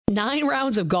9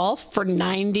 rounds of golf for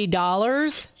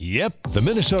 $90? Yep, the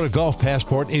Minnesota Golf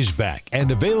Passport is back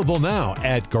and available now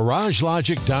at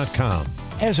GarageLogic.com.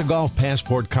 As a Golf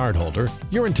Passport cardholder,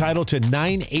 you're entitled to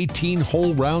 9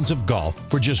 18-hole rounds of golf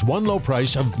for just one low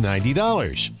price of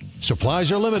 $90.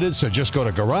 Supplies are limited, so just go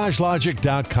to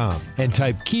GarageLogic.com and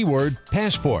type keyword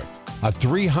passport. A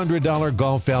 $300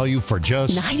 golf value for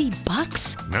just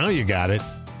 $90? Now you got it.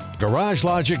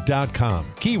 GarageLogic.com,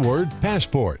 keyword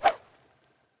passport.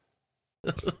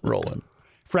 Rolling.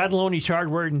 Fratelloni's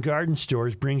Hardware and Garden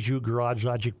Stores brings you Garage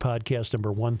Logic Podcast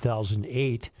number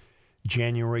 1008,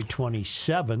 January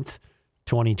 27th,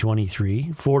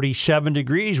 2023. 47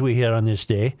 degrees we hit on this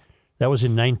day. That was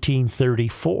in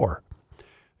 1934.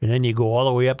 And then you go all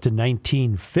the way up to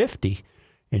 1950,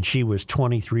 and she was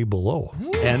 23 below.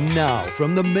 And now,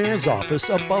 from the mayor's office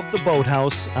above the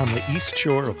boathouse on the east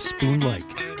shore of Spoon Lake,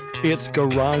 it's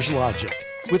Garage Logic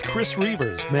with Chris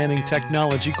Reavers manning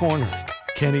Technology Corner,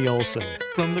 Kenny Olson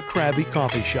from the Krabby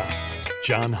Coffee Shop,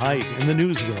 John Haidt in the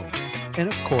newsroom, and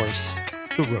of course,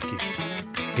 the rookie.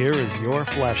 Here is your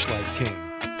flashlight king,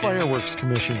 fireworks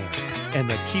commissioner, and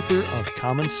the keeper of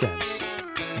common sense,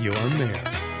 your mayor,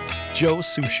 Joe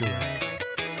Soucheray.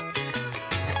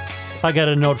 I got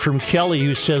a note from Kelly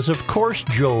who says, of course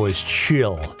Joe is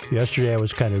chill. Yesterday I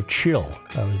was kind of chill.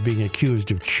 I was being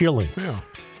accused of chilling. Yeah.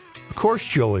 Of course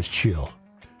Joe is chill.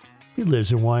 He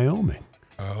lives in Wyoming.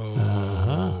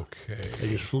 Oh, okay. I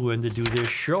just flew in to do this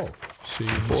show. See,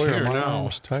 he's Boy, here I'm now.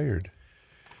 almost tired.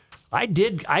 I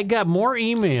got more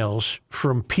emails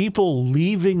from people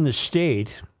leaving the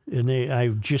state, and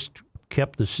I've just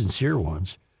kept the sincere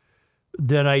ones,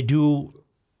 than I do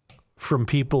from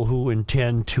people who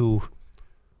intend to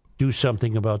do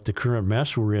something about the current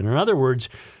mess we're in. In other words,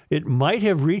 it might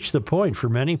have reached the point for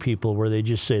many people where they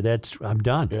just say, I'm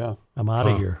done. Yeah. I'm out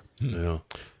of here. Yeah.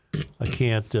 I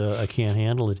can't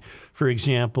handle it. For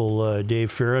example,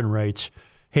 Dave Farron writes,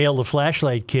 "Hail the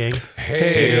Flashlight King.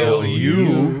 Hail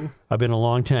you. I've been a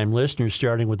longtime listener,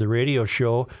 starting with the radio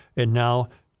show, and now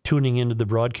tuning into the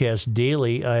broadcast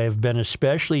daily. I have been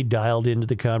especially dialed into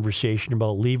the conversation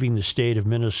about leaving the state of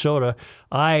Minnesota.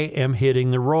 I am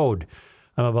hitting the road.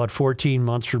 I'm about 14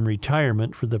 months from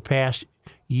retirement. For the past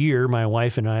year, my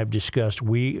wife and I have discussed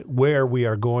where we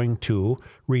are going to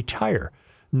retire,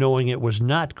 knowing it was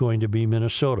not going to be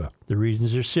Minnesota. The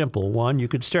reasons are simple. One, you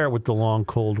could start with the long,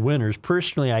 cold winters.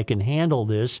 Personally, I can handle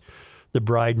this. The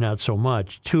bride, not so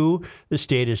much. Two, the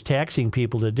state is taxing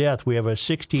people to death. We have a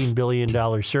 $16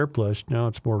 billion surplus. No,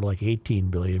 it's more like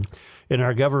 $18 billion. And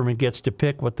our government gets to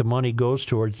pick what the money goes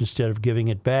towards instead of giving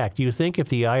it back. Do you think if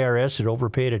the IRS had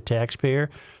overpaid a taxpayer,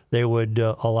 they would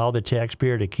allow the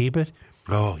taxpayer to keep it?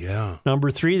 Oh, yeah.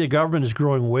 Number three, the government is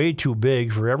growing way too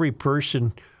big. For every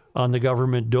person on the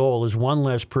government dole is one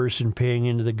less person paying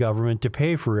into the government to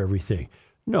pay for everything.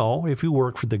 No, if you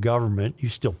work for the government, you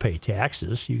still pay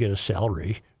taxes. You get a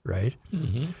salary, right?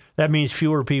 Mm-hmm. That means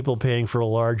fewer people paying for a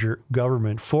larger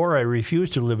government. Four, I refuse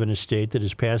to live in a state that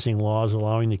is passing laws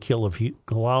allowing the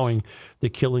killing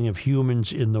of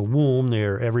humans in the womb. They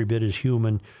are every bit as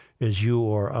human as you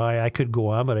or I. I could go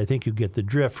on, but I think you get the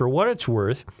drift. For what it's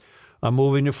worth, I'm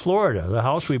moving to Florida. The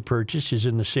house we purchased is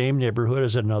in the same neighborhood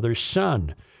as another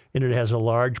son, and it has a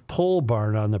large pole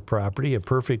barn on the property, a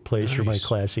perfect place for my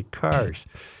classic cars.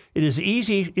 Is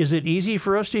it easy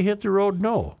for us to hit the road?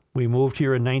 No. We moved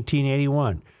here in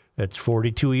 1981. That's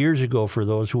 42 years ago for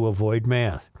those who avoid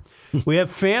math. We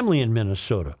have family in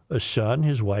Minnesota, a son,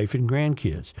 his wife, and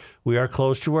grandkids. We are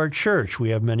close to our church.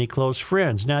 We have many close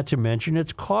friends, not to mention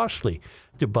it's costly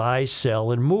to buy,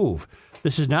 sell, and move.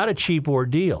 This is not a cheap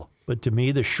ordeal, but to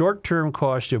me, the short-term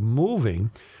cost of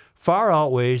moving far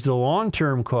outweighs the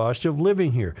long-term cost of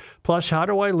living here. Plus, how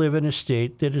do I live in a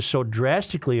state that is so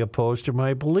drastically opposed to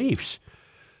my beliefs?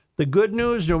 The good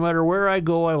news, no matter where I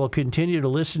go, I will continue to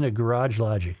listen to Garage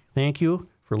Logic. Thank you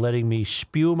for letting me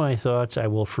spew my thoughts. I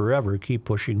will forever keep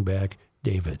pushing back,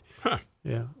 David. Huh.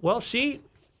 Yeah. Well, see,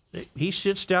 he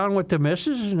sits down with the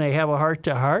missus, and they have a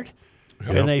heart-to-heart,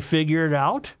 and they figure it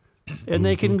out, and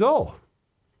they can go.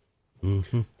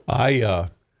 Mm-hmm. I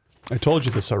told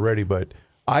you this already, but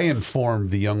I informed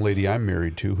the young lady I'm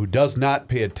married to, who does not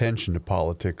pay attention to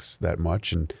politics that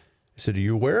much, and I said, "Are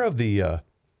you aware of the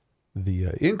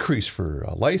increase for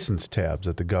license tabs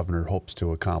that the governor hopes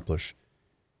to accomplish?"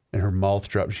 And her mouth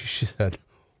dropped. She said,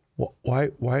 "Why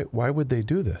would they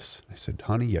do this?" I said,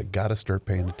 "Honey, you got to start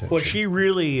paying attention." Well, she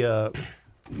really,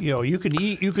 you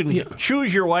can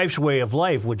choose your wife's way of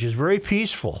life, which is very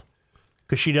peaceful,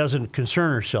 because she doesn't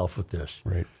concern herself with this.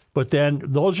 Right. But then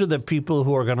those are the people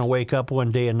who are going to wake up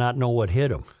one day and not know what hit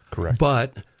them. Correct.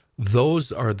 But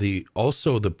those are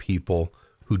also the people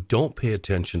who don't pay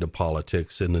attention to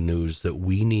politics in the news that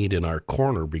we need in our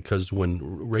corner, because when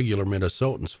regular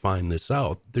Minnesotans find this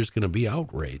out, there's going to be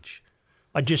outrage.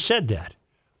 I just said that.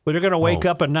 But they're going to wake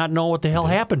up and not know what the hell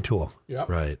happened to them. Yeah.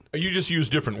 Right. You just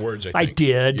used different words, I I think.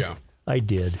 did. Yeah. I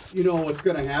did. You know what's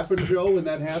going to happen, Joe, when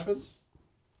that happens?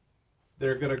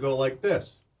 They're going to go like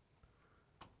this.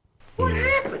 I'm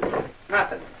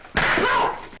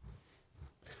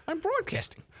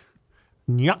broadcasting.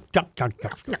 Yuck, yuck, yuck,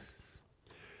 yuck.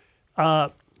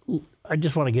 I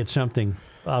just want to get something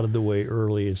out of the way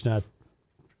early. It's not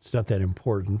that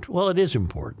important. Well, it is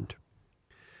important.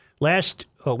 Last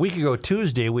a week ago,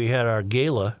 Tuesday, we had our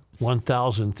gala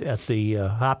 1000th at the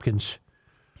Hopkins,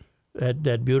 at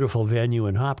that beautiful venue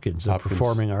in Hopkins, the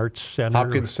Performing Arts Center.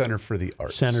 Hopkins Center for the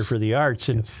Arts. Center for the Arts.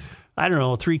 And I don't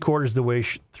know, 3/4 of the way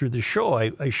through the show,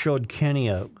 I showed Kenny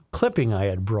a clipping I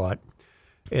had brought.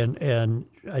 And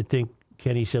I think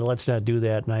Kenny said, let's not do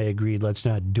that. And I agreed, let's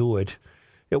not do it.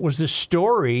 It was the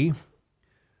story.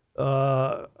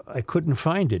 I couldn't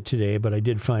find it today, but I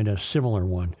did find a similar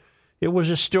one. It was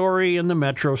a story in the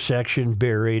Metro section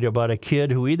buried about a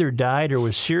kid who either died or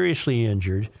was seriously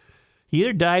injured. He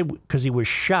either died because he was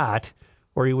shot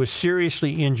or he was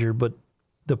seriously injured, but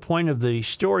the point of the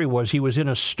story was he was in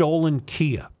a stolen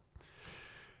Kia.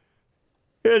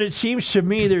 And it seems to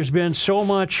me there's been so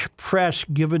much press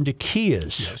given to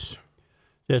Kias. Yes.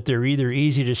 That they're either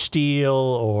easy to steal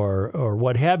or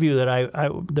what have you,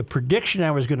 that the prediction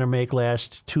I was going to make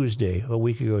last Tuesday, a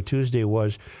week ago Tuesday,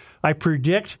 was I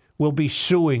predict we'll be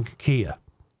suing Kia.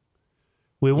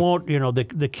 We won't,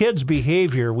 the kids'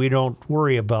 behavior we don't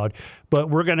worry about, but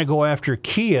we're going to go after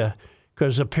Kia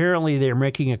because apparently they're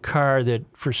making a car that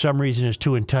for some reason is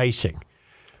too enticing.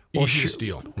 Easy to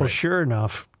steal. Well, sure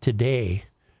enough, today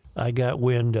I got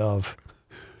wind of...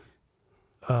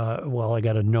 I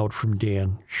got a note from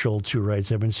Dan Schultz who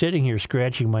writes, I've been sitting here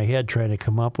scratching my head trying to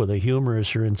come up with a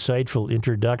humorous or insightful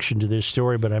introduction to this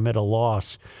story, but I'm at a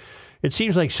loss. It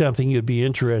seems like something you'd be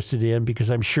interested in because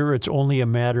I'm sure it's only a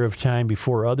matter of time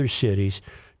before other cities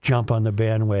jump on the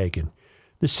bandwagon.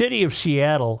 The city of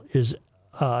Seattle is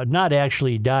not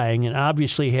actually dying and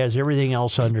obviously has everything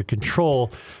else under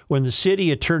control when the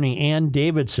city attorney, Ann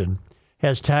Davidson,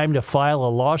 has time to file a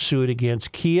lawsuit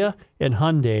against Kia and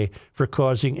Hyundai for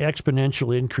causing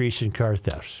exponential increase in car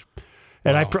thefts.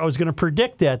 And I was going to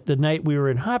predict that the night we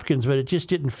were in Hopkins, but it just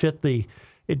didn't fit the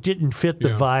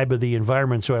vibe of the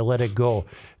environment, so I let it go.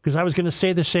 Because I was going to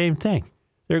say the same thing.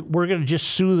 We're going to just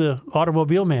sue the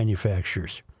automobile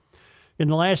manufacturers. In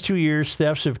the last 2 years,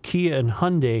 thefts of Kia and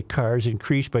Hyundai cars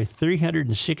increased by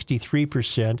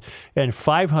 363% and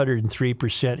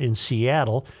 503% in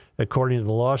Seattle, according to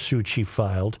the lawsuit she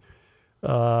filed.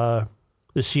 The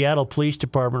Seattle Police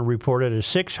Department reported a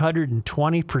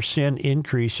 620%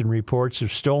 increase in reports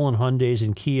of stolen Hyundais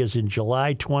and Kias in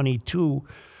July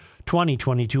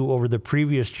 2022 over the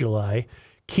previous July.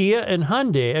 Kia and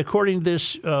Hyundai, according to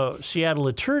this Seattle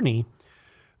attorney,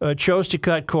 chose to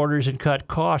cut corners and cut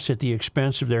costs at the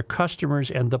expense of their customers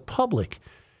and the public,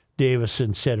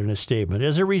 Davison said in a statement.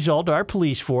 As a result, our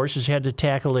police force has had to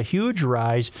tackle a huge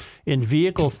rise in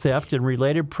vehicle theft and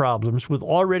related problems with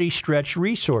already stretched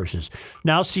resources.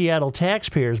 Now Seattle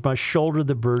taxpayers must shoulder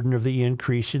the burden of the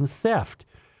increase in theft.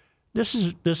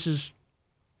 It's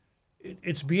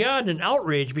beyond an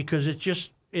outrage because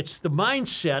it's the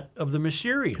mindset of the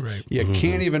Mysterians. Right. You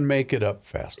can't even make it up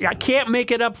fast I can't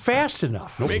make it up fast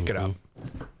enough. Make it up.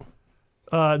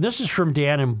 This is from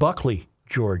Dan in Buckley,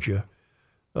 Georgia.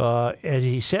 And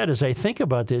he said, as I think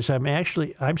about this, I'm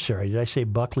sorry, did I say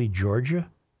Buckley, Georgia?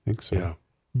 I think so. Yeah.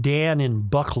 Dan in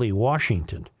Buckley,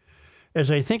 Washington.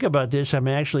 As I think about this, I'm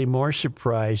actually more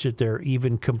surprised that they're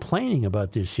even complaining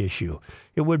about this issue.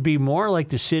 It would be more like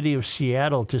the city of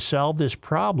Seattle to solve this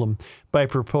problem by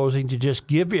proposing to just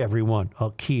give everyone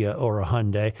a Kia or a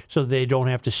Hyundai so they don't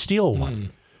have to steal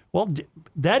one. Well,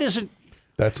 That's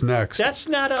next. that's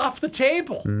not off the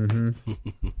table.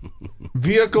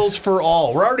 Vehicles for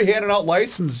all. We're already handing out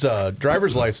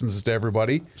driver's licenses to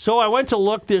everybody. So I went to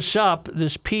look this up,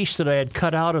 this piece that I had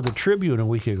cut out of the Tribune a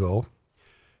week ago,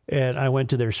 and I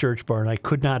went to their search bar and I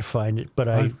could not find it. But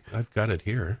I've got it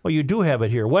here. well, you do have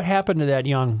it here. What happened to that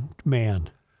young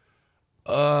man?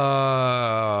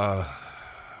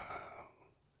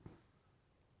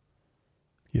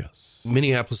 Yes.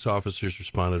 Minneapolis officers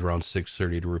responded around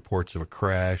 6:30 to reports of a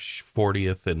crash,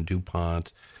 40th and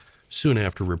DuPont. Soon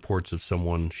after reports of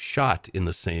someone shot in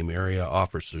the same area,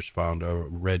 officers found a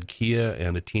red Kia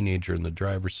and a teenager in the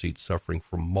driver's seat suffering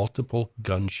from multiple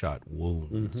gunshot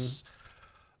wounds.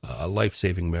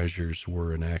 Life-saving measures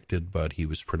were enacted, but he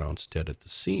was pronounced dead at the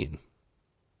scene.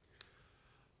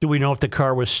 Do we know if the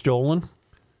car was stolen?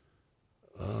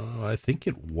 I think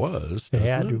it was. It doesn't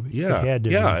had it? to be. Yeah, It had to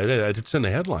be. yeah. It's in the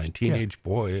headline: teenage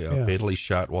boy fatally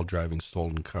shot while driving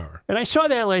stolen car. And I saw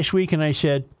that last week, and I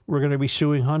said, we're going to be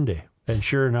suing Hyundai. And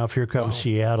sure enough, here comes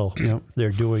Seattle.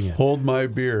 They're doing it. Hold my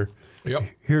beer. Yep.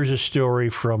 Here's a story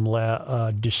from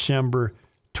December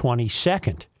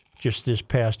 22nd, just this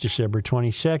past December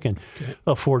 22nd.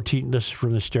 This is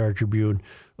from the Star Tribune.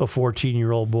 A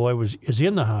 14-year-old boy is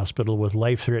in the hospital with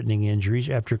life-threatening injuries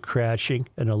after crashing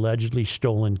an allegedly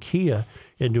stolen Kia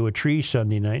into a tree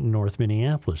Sunday night in North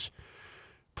Minneapolis.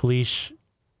 Police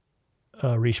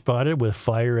responded with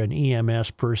fire and EMS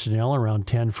personnel around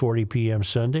 10:40 p.m.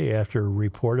 Sunday after a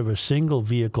report of a single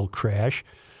vehicle crash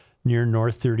near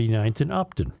North 39th and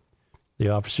Upton. The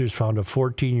officers found a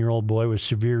 14-year-old boy with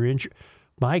severe injury.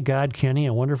 My God, Kenny, I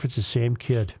wonder if it's the same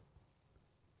kid.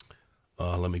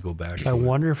 Let me go back. I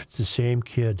wonder if it's the same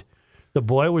kid. The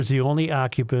boy was the only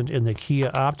occupant, and the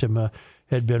Kia Optima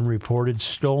had been reported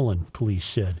stolen, police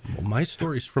said. Well, my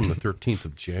story's from the 13th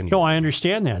of January. No, I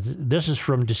understand that. This is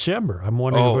from December. I'm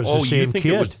wondering if it was the same you think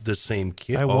kid. it was the same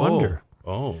kid? I wonder.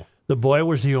 Oh. The boy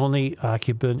was the only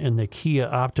occupant, and the Kia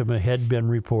Optima had been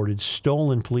reported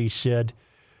stolen, police said.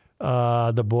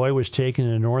 The boy was taken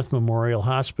to North Memorial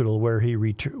Hospital where he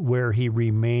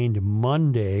remained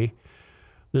Monday.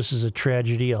 This is a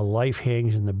tragedy. A life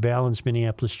hangs in the balance,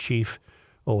 Minneapolis Chief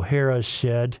O'Hara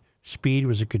said. Speed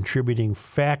was a contributing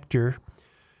factor.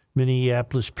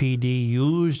 Minneapolis PD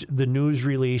used the news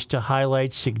release to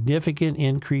highlight significant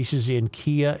increases in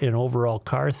Kia and overall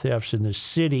car thefts in the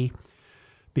city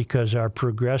because our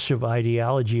progressive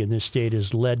ideology in this state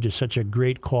has led to such a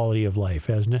great quality of life,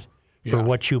 hasn't it? For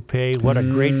what you pay, what a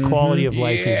great quality of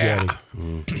life you're getting.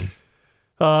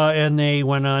 And they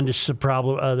went on to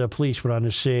the police went on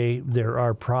to say there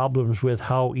are problems with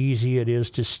how easy it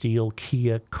is to steal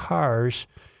Kia cars.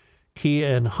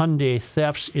 Kia and Hyundai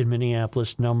thefts in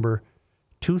Minneapolis number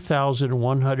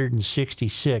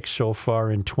 2,166 so far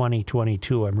in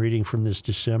 2022. I'm reading from this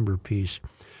December piece,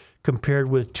 compared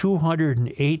with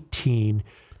 218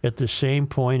 at the same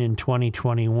point in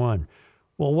 2021.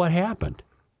 Well, what happened?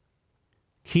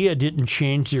 Kia didn't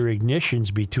change their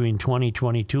ignitions between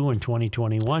 2022 and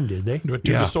 2021, did they? Due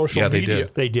to social media. They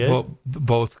did. They did?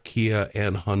 Both Kia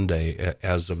and Hyundai,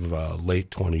 as of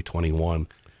late 2021,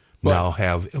 now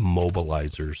have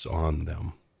immobilizers on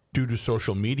them. Due to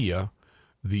social media,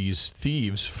 these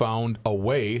thieves found a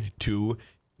way to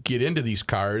get into these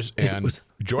cars and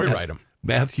joyride them.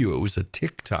 Matthew, it was a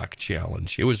TikTok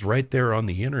challenge. It was right there on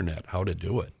the internet how to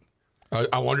do it.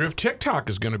 I wonder if TikTok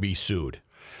is going to be sued.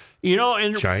 You know,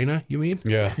 and China, you mean?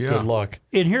 Yeah, good luck.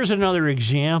 And here's another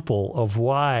example of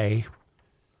why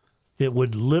it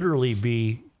would literally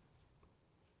be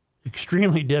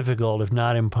extremely difficult, if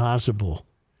not impossible,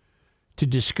 to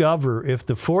discover if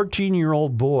the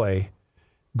 14-year-old boy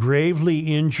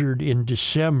gravely injured in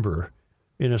December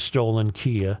in a stolen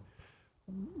Kia,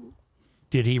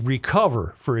 did he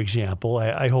recover, for example?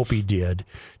 I hope he did.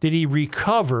 Did he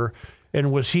recover,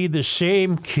 and was he the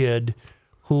same kid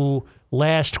who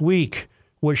last week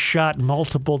was shot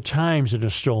multiple times in a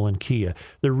stolen Kia?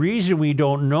 The reason we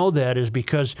don't know that is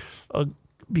because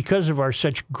of our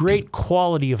such great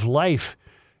quality of life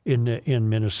in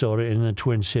Minnesota, in the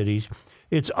Twin Cities.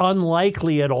 It's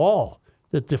unlikely at all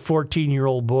that the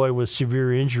 14-year-old boy with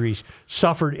severe injuries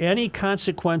suffered any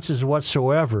consequences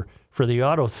whatsoever for the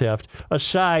auto theft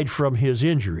aside from his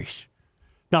injuries.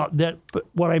 Now, but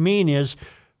what I mean is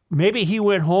maybe he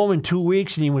went home in 2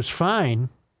 weeks and he was fine.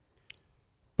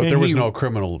 But there was no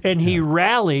criminal. And he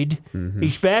rallied. Mm-hmm.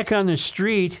 He's back on the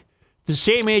street. The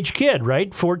same age kid,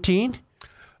 right? 14?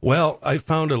 Well, I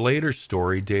found a later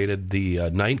story dated the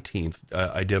 19th,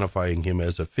 identifying him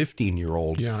as a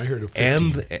 15-year-old. Yeah, I heard of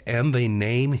 15. And they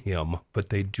name him, but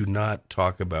they do not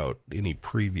talk about any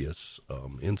previous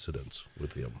incidents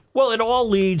with him. Well, it all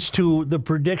leads to the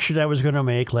prediction I was going to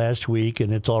make last week,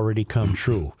 and it's already come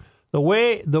true. The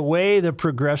way the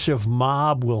progressive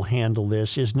mob will handle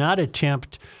this is not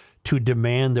attempt to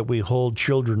demand that we hold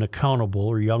children accountable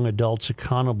or young adults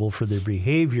accountable for their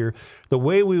behavior. The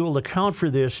way we will account for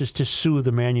this is to sue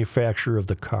the manufacturer of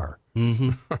the car.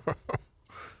 Mm-hmm.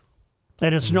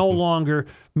 And it's no longer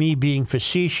me being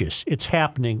facetious. It's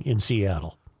happening in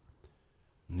Seattle.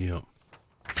 Yeah.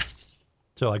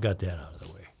 So I got that out of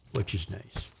the way, which is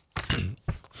nice.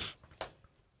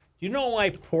 You know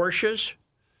why Porsches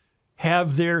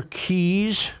have their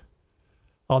keys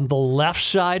on the left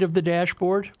side of the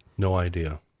dashboard? No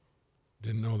idea.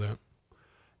 Didn't know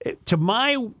that. To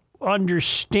my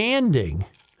understanding,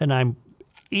 and I'm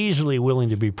easily willing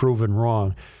to be proven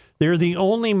wrong, they're the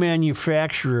only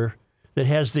manufacturer that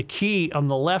has the key on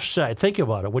the left side. Think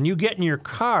about it. When you get in your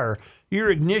car, Your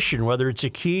ignition, whether it's a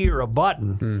key or a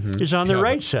button, is on the Yeah,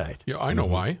 right but- side. Yeah, I know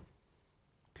why.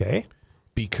 Okay.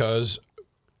 Because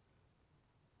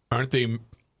aren't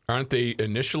they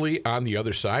initially on the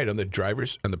other side, on the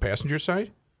driver's and the passenger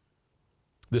side?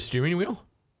 The steering wheel?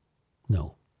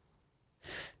 No.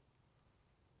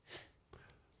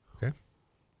 Okay.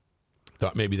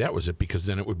 Thought maybe that was it, because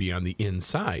then it would be on the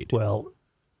inside. Well,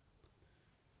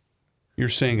 You're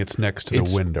saying it's next to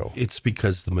the window. It's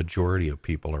because the majority of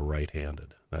people are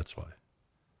right-handed. That's why.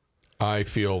 I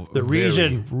feel the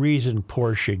reason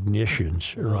Porsche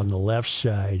ignitions are on the left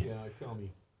side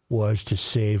was to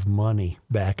save money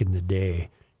back in the day,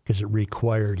 because it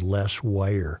required less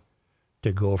wire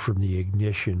to go from the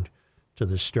ignition to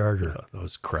the starter.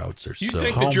 Those crowds are You so...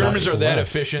 think the Germans are that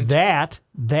efficient? That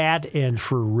and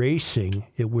for racing,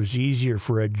 it was easier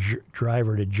for a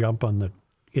driver to jump in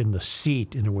the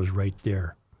seat, and it was right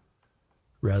there,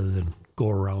 rather than go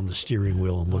around the steering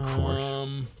wheel and look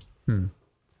for it.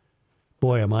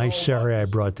 Boy, am I sorry I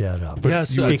brought that up.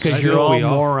 Yes, because I you're think all we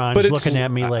all- morons but it's- looking at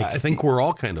me like, I think we're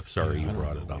all kind of sorry you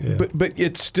brought it up. But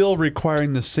it's still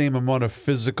requiring the same amount of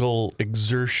physical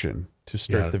exertion to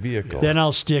start the vehicle. then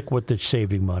I'll stick with the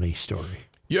saving money story.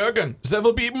 Jürgen, there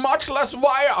will be much less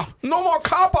wire. No more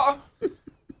copper.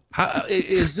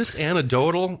 Is this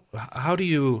anecdotal? How do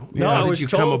you? No, how it did was you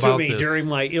come told to about me this? during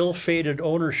my ill-fated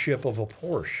ownership of a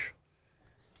Porsche.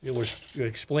 It was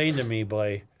explained to me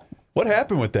by, What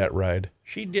happened with that ride?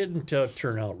 she didn't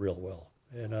turn out real well,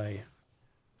 and I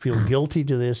feel guilty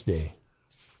to this day.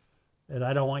 And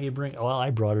I don't want you to bring, well, I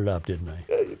brought it up, didn't I?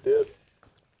 Yeah, you did.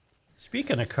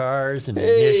 Speaking of cars and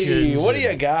Hey, ignitions. what do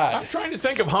you got? I'm trying to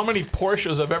think of how many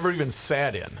Porsches I've ever even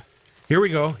sat in. Here we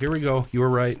go. You were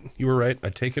right. I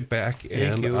take it back,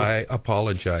 and you. I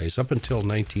apologize. Up until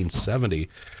 1970,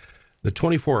 the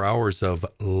 24 hours of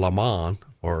Le Mans,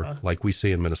 or like we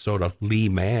say in Minnesota, Le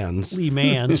Mans, Lee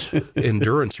Mans.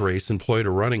 endurance race employed a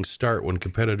running start when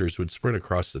competitors would sprint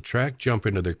across the track, jump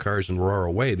into their cars, and roar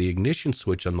away. The ignition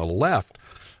switch on the left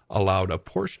allowed a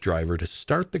Porsche driver to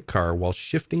start the car while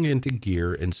shifting into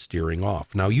gear and steering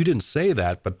off. Now, you didn't say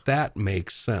that, but that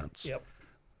makes sense. Yep.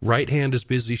 Right hand is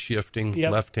busy shifting,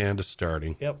 Yep. left hand is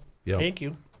starting. Yep. Yep. Thank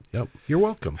you. Yep. You're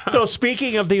welcome. So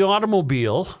speaking of the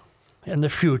automobile and the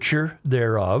future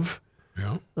thereof,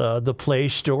 Yeah. the play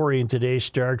story in today's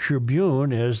Star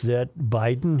Tribune is that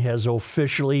Biden has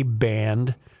officially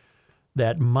banned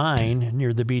that mine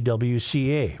near the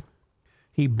BWCA.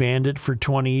 He banned it for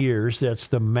 20 years. That's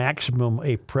the maximum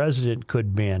a president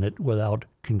could ban it without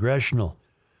congressional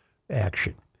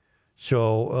action.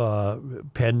 So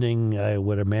pending, I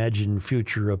would imagine,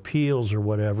 future appeals or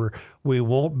whatever, we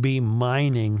won't be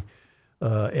mining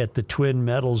at the Twin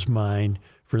Metals mine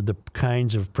for the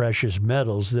kinds of precious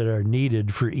metals that are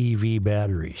needed for EV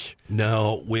batteries.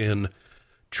 Now, when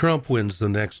Trump wins the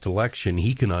next election,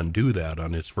 he can undo that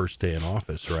on his first day in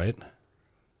office, right?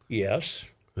 Yes.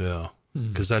 Yeah.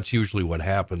 Because that's usually what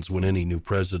happens when any new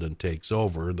president takes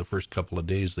over. The first couple of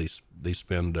days they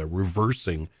spend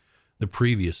reversing the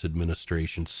previous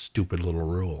administration's stupid little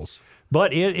rules.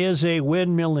 But it is a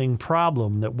windmilling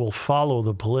problem that will follow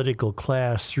the political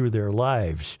class through their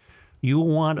lives. You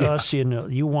want us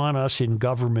in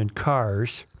government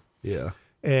cars, Yeah.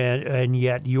 and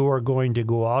yet you are going to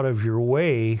go out of your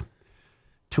way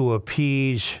to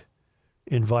appease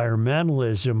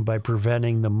environmentalism by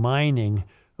preventing the mining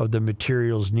of the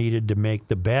materials needed to make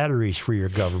the batteries for your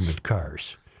government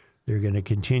cars. They're going to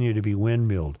continue to be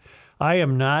windmilled. I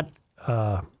am not.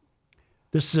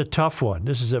 This is a tough one.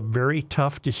 This is a very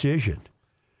tough decision.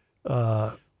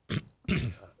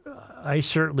 I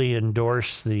certainly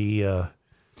endorse the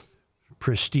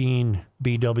pristine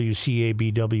BWCA,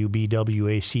 BW,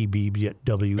 BWAC,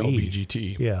 BWE.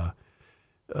 LBGT. Yeah.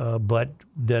 But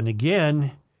then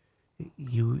again,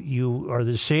 you are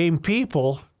the same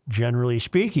people, generally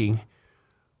speaking,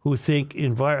 who think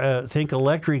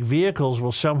electric vehicles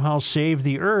will somehow save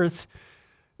the earth.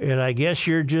 And I guess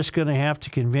you're just going to have to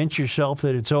convince yourself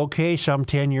that it's okay some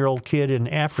 10-year-old kid in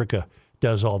Africa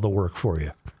does all the work for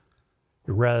you,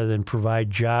 rather than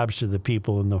provide jobs to the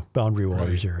people in the Boundary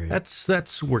Waters area.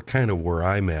 That's where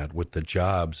I'm at with the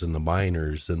jobs and the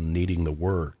miners and needing the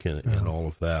work and all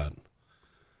of that.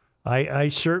 I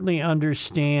certainly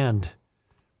understand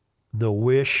the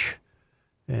wish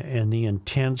and the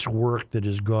intense work that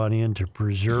has gone into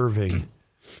preserving.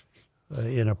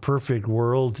 In a perfect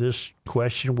world, this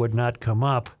question would not come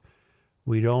up.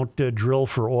 We don't drill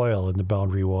for oil in the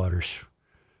Boundary Waters.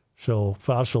 So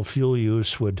fossil fuel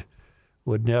use would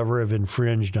never have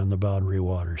infringed on the Boundary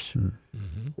Waters.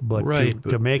 Mm-hmm. But Right,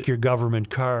 to make your government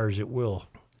cars, it will.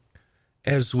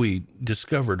 As we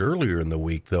discovered earlier in the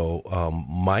week, though,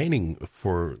 mining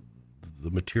for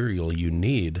the material you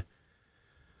need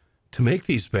to make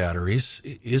these batteries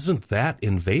isn't that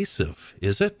invasive,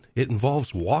 is it? It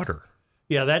involves water.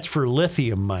 Yeah, that's for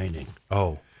lithium mining.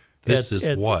 Oh, this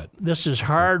is what? This is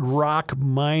hard rock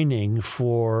mining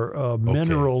for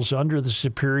minerals under the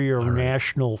Superior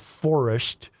National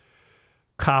Forest,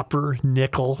 copper,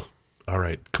 nickel. All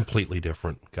right, completely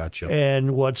different. Gotcha.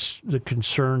 And what's the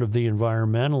concern of the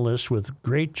environmentalists with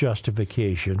great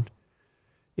justification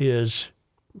is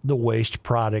the waste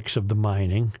products of the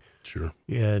mining. Sure.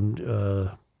 And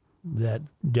that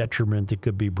detriment that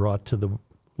could be brought to the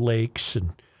lakes,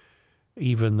 and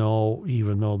even though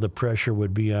the pressure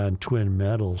would be on Twin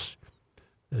Metals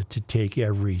to take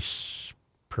every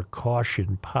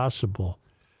precaution possible.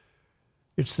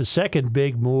 It's the second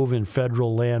big move in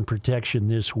federal land protection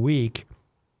this week.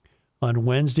 On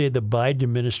Wednesday, the Biden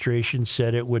administration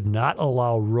said it would not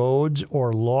allow roads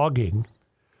or logging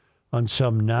on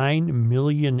some 9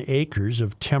 million acres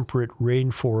of temperate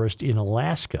rainforest in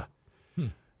Alaska.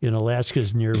 In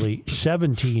Alaska's nearly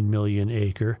 17 million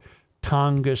acre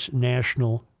Tongass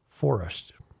National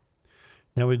Forest.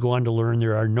 Now we go on to learn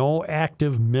there are no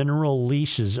active mineral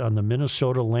leases on the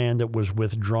Minnesota land that was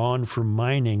withdrawn from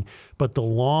mining, but the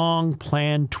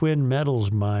long-planned Twin Metals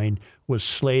mine was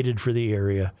slated for the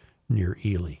area near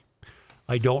Ely.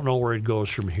 I don't know where it goes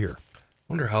from here.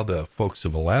 Wonder how the folks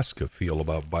of Alaska feel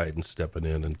about Biden stepping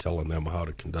in and telling them how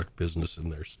to conduct business in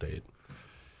their state.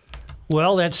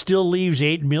 Well, that still leaves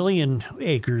 8 million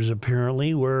acres,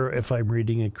 apparently, where, if I'm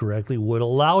reading it correctly, would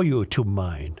allow you to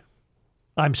mine.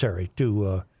 I'm sorry,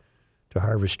 to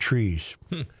harvest trees.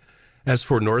 As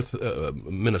for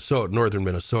northern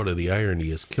Minnesota, the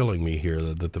irony is killing me here.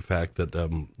 That the fact that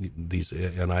these,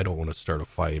 and I don't want to start a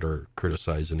fight or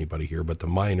criticize anybody here, but the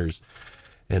miners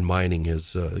and mining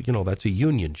is, that's a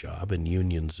union job, and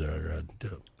unions are a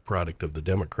product of the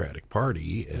Democratic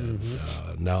Party, and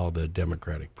now the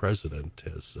Democratic president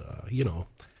has,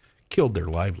 killed their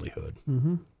livelihood.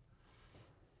 Mm-hmm.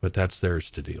 But that's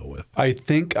theirs to deal with. I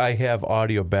think I have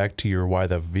audio back to your why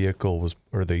the vehicle was,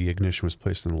 or the ignition was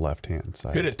placed on the left-hand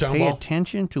side. Hit it, Pay Tombo.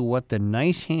 attention to what the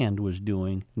nice hand was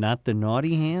doing, not the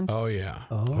naughty hand. Oh, yeah.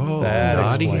 Oh, that the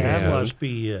naughty explains hand. That must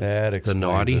be it. That The explains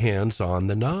naughty it. hand's on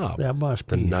the knob. That must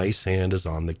The be it. nice hand is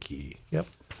on the key. Yep.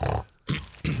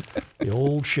 The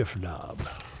old shift knob.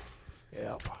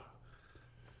 Yep.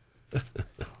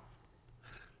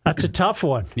 That's a tough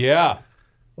one. Yeah.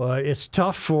 It's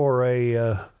tough for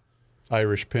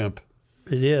Irish pimp.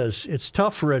 It is. It's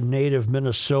tough for a native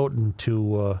Minnesotan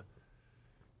to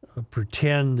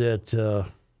pretend that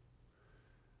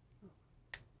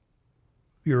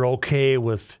you're okay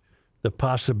with the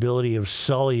possibility of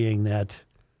sullying that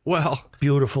Well,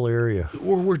 beautiful area.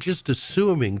 we're just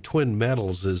assuming Twin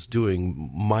Metals is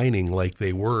doing mining like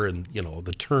they were in,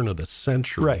 the turn of the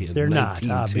century Right, in they're not,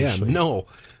 1910. obviously. No,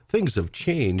 things have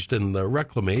changed, and the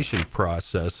reclamation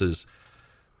process is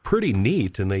pretty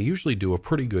neat, and they usually do a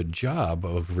pretty good job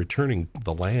of returning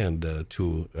the land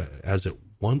to as it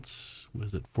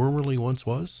formerly once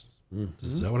was? Mm-hmm.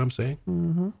 Is that what I'm saying?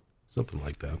 Mm-hmm. Something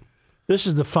like that. This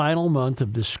is the final month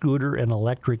of the scooter and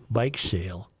electric bike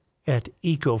sale at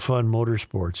EcoFun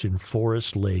Motorsports in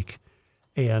Forest Lake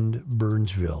and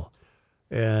Burnsville.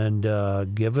 And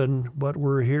given what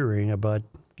we're hearing about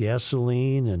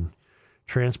gasoline and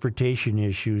transportation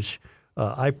issues,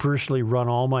 I personally run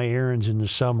all my errands in the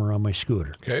summer on my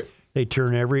scooter. Okay. They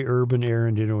turn every urban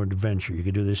errand into an adventure. You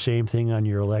can do the same thing on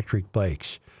your electric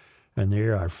bikes. And they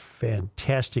are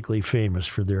fantastically famous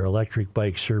for their electric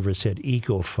bike service at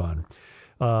EcoFun.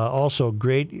 Also,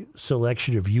 great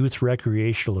selection of youth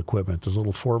recreational equipment. Those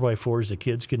little 4x4s the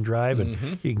kids can drive, and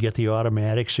you can get the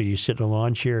automatic so you sit in a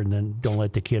lawn chair and then don't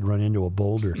let the kid run into a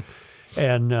boulder.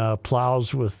 And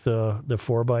plows with the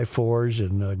 4x4s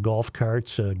and golf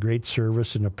carts, great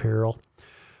service and apparel.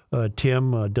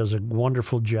 Tim does a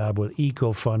wonderful job with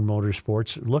EcoFun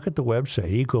Motorsports. Look at the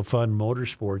website,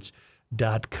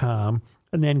 ecofunmotorsports.com,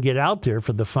 and then get out there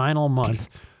for the final month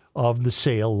of the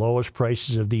sale, lowest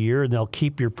prices of the year, and they'll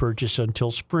keep your purchase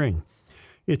until spring.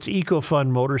 It's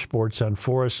EcoFun Motorsports on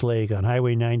Forest Lake on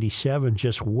Highway 97,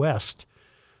 just west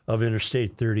of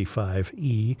Interstate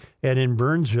 35E, and in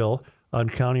Burnsville on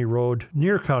County Road,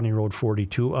 near County Road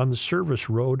 42 on the Service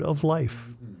Road of Life.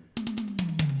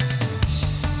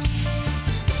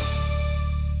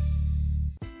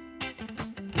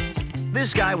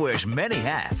 This guy wears many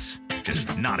hats,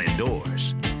 just not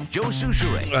indoors. Joe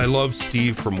Souchere. I love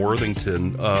Steve from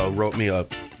Worthington wrote me a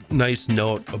nice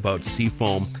note about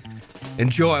Seafoam.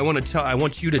 And Joe, I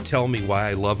want you to tell me why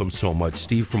I love him so much.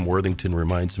 Steve from Worthington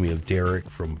reminds me of Derek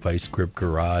from Vice Grip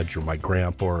Garage, or my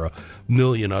grandpa, or a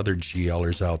million other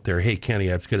GLers out there. Hey,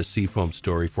 Kenny, I've got a Seafoam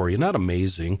story for you. Not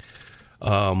amazing,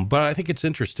 but I think it's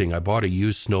interesting. I bought a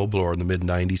used snowblower in the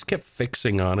mid-'90s, kept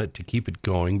fixing on it to keep it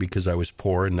going because I was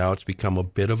poor, and now it's become a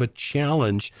bit of a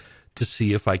challenge to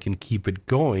see if I can keep it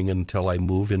going until I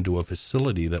move into a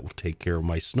facility that will take care of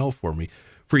my snow for me.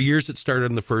 For years, it started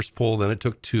in the first pull, then it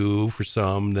took 2 for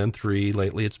some, then 3.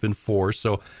 Lately, it's been 4.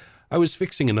 So I was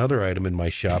fixing another item in my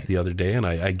shop the other day, and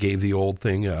I gave the old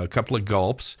thing a couple of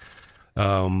gulps.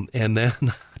 And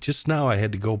then just now I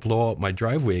had to go blow out my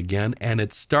driveway again, and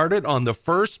it started on the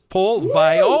first pull. Woo!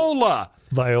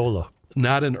 Viola.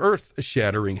 Not an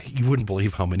earth-shattering. You wouldn't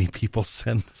believe how many people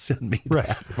send me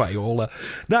that, Viola.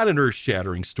 Not an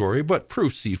earth-shattering story, but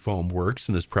proof Seafoam works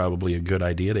and is probably a good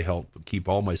idea to help keep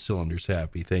all my cylinders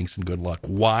happy. Thanks and good luck.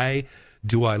 Why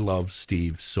do I love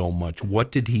Steve so much?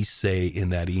 What did he say in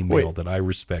that email that I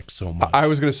respect so much? I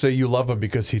was going to say you love him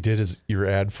because he did your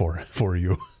ad for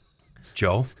you.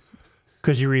 Joe?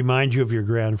 Because he reminds you of your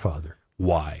grandfather.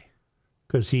 Why?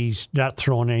 Because he's not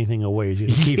throwing anything away. He's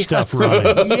going to keep stuff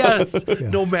running. Yes,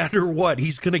 no matter what.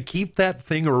 He's going to keep that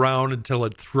thing around until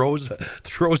it throws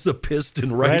the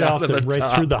piston right out of the top.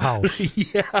 Right through the house.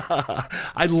 Yeah.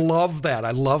 I love that.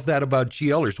 I love that about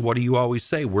GLers. What do you always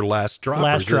say? We're last droppers.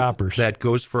 Last droppers. That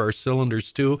goes for our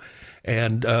cylinders, too.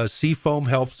 And Seafoam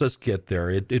helps us get there.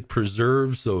 It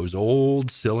preserves those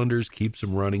old cylinders, keeps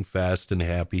them running fast and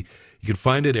happy. You can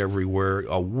find it everywhere.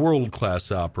 A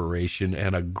world-class operation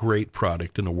and a great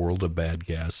product in a world of bad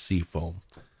gas, Seafoam.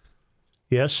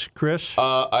 Yes, Chris?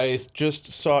 I just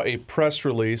saw a press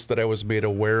release that I was made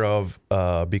aware of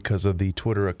because of the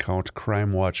Twitter account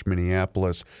Crime Watch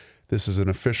Minneapolis. This is an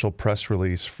official press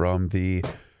release from the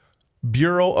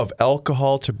Bureau of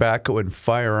Alcohol, Tobacco, and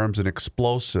Firearms and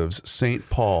Explosives, St.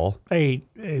 Paul. The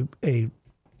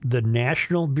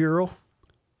National Bureau?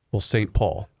 Well, St.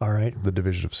 Paul. All right. The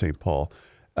division of St. Paul.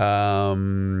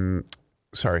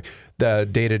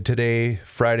 Dated today,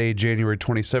 Friday, January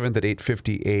 27th at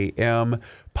 8:50 a.m.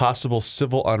 Possible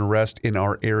civil unrest in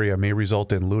our area may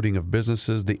result in looting of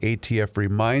businesses. The ATF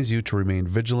reminds you to remain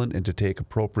vigilant and to take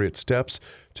appropriate steps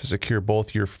to secure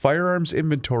both your firearms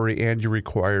inventory and your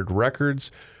required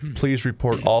records. Please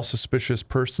report all suspicious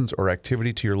persons or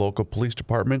activity to your local police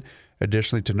department.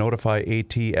 Additionally, to notify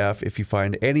ATF if you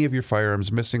find any of your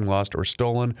firearms missing, lost, or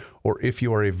stolen, or if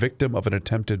you are a victim of an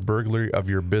attempted burglary of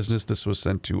your business. This was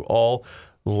sent to all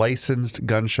licensed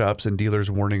gun shops and dealers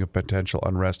warning of potential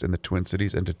unrest in the Twin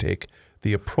Cities and to take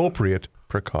the appropriate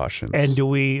precautions. And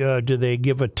do they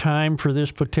give a time for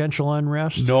this potential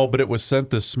unrest? No, but it was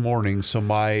sent this morning, so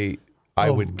I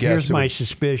would guess. Here's my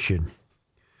suspicion.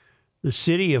 The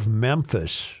city of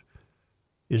Memphis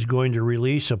is going to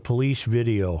release a police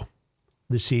video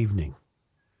this evening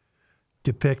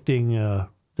depicting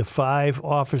the 5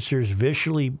 officers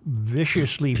viciously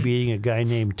beating a guy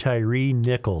named Tyree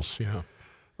Nichols,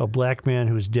 a black man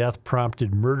whose death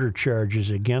prompted murder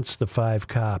charges against the 5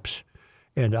 cops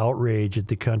and outrage at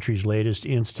the country's latest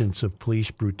instance of police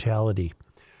brutality.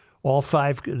 All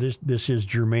 5, this is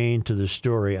germane to the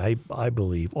story, I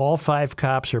believe. All 5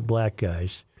 cops are black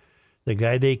guys. The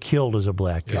guy they killed is a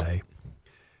black guy.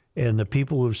 And the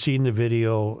people who've seen the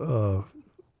video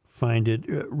find it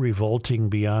revolting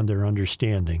beyond their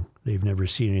understanding. They've never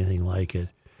seen anything like it.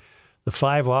 The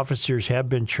 5 officers have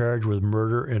been charged with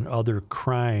murder and other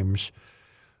crimes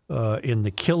in the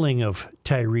killing of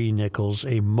Tyree Nichols,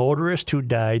 a motorist who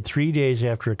died 3 days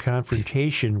after a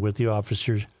confrontation with the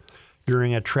officers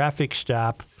during a traffic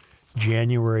stop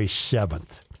January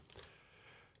 7th.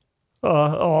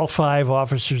 All 5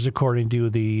 officers, according to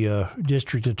the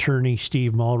district attorney,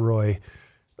 Steve Mulroy,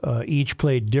 each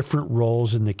played different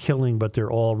roles in the killing, but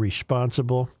they're all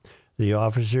responsible. The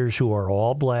officers, who are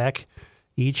all black,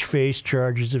 each face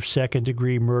charges of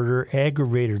second-degree murder,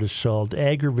 aggravated assault,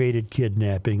 aggravated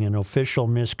kidnapping, and official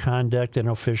misconduct and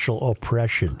official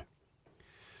oppression.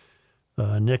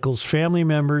 Nichols' family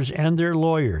members and their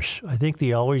lawyers. I think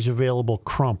the always available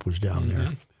Crump was down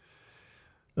there.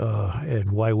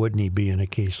 And why wouldn't he be in a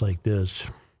case like this?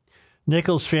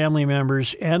 Nichols' family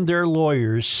members and their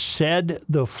lawyers said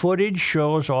the footage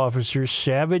shows officers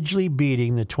savagely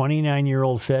beating the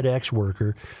 29-year-old FedEx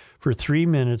worker for 3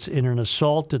 minutes in an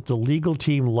assault that the legal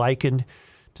team likened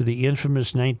to the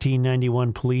infamous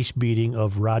 1991 police beating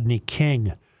of Rodney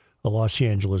King, a Los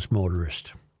Angeles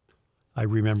motorist. I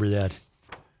remember that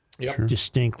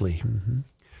distinctly.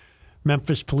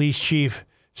 Memphis Police Chief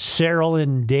Sarah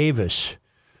Lynn Davis,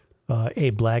 a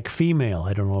black female,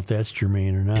 I don't know if that's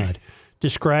germane or not,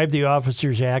 described the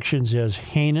officer's actions as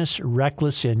heinous,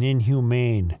 reckless, and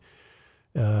inhumane,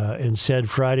 and said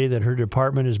Friday that her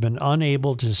department has been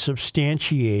unable to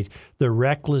substantiate the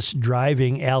reckless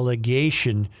driving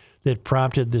allegation that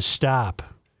prompted the stop.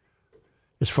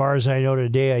 As far as I know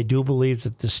today, I do believe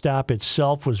that the stop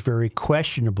itself was very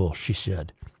questionable, she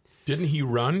said. Didn't he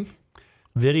run?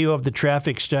 Video of the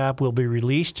traffic stop will be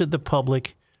released to the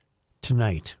public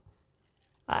tonight.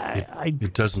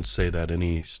 It doesn't say that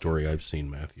any story I've seen,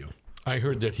 Matthew. I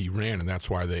heard that he ran, and that's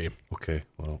why they... Okay,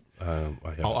 well,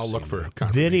 I'll look for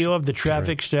confirmation. Video of the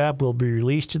traffic stop will be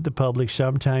released to the public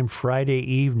sometime Friday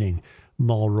evening,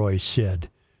 Mulroy said,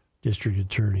 district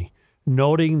attorney,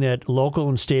 noting that local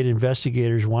and state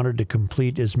investigators wanted to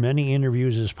complete as many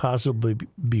interviews as possible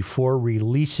before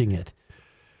releasing it.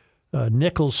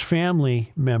 Nichols'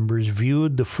 family members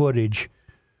viewed the footage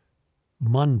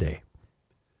Monday.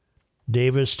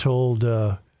 Davis told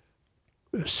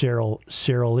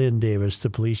Sarah Lynn Davis, the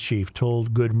police chief,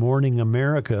 told Good Morning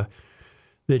America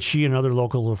that she and other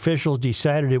local officials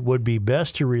decided it would be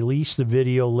best to release the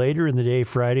video later in the day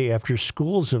Friday after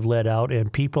schools have let out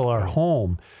and people are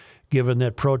home, given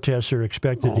that protests are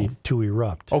expected to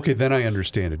erupt. Okay, then I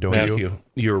understand it, don't Matthew, you?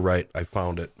 you're right. I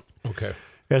found it. Okay.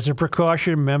 As a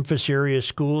precaution, Memphis area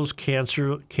schools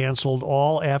canceled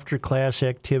all after-class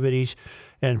activities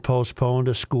and postponed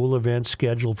a school event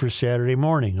scheduled for Saturday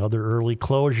morning. Other early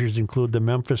closures include the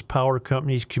Memphis Power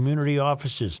Company's community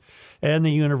offices and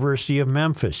the University of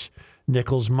Memphis.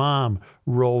 Nichols' mom,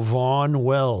 Rovon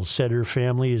Wells, said her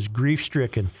family is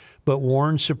grief-stricken, but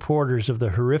warned supporters of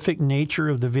the horrific nature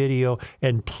of the video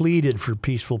and pleaded for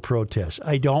peaceful protests.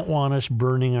 I don't want us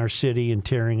burning our city and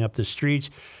tearing up the streets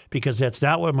because that's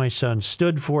not what my son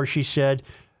stood for, she said.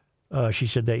 She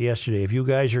said that yesterday. If you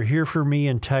guys are here for me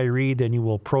and Tyree, then you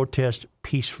will protest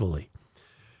peacefully.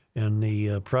 And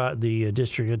the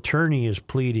district attorney is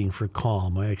pleading for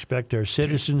calm. I expect our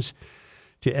citizens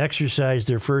to exercise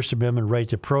their First Amendment right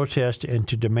to protest and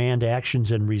to demand actions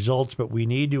and results, but we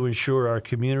need to ensure our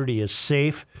community is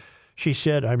safe, she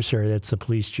said. I'm sorry, that's the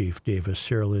police chief, Davis,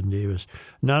 Sarah Lynn Davis.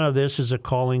 None of this is a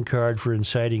calling card for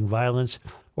inciting violence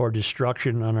or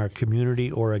destruction on our community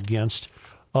or against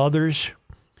others.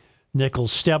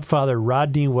 Nichols' stepfather,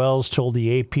 Rodney Wells, told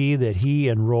the AP that he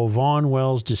and Rovon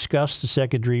Wells discussed the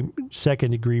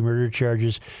second-degree murder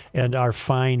charges and are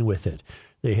fine with it.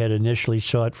 They had initially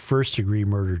sought first-degree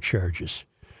murder charges.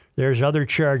 There's other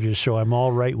charges, so I'm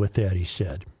all right with that, he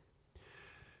said.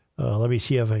 Let me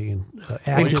see if I can...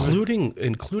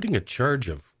 Including a charge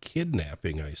of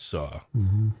kidnapping, I saw.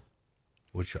 Mm-hmm.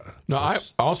 Which No, I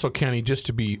also, Kenny, just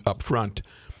to be upfront,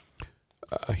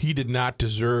 he did not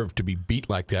deserve to be beat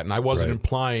like that. And I wasn't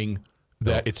implying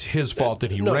that it's his fault that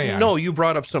he ran. No, you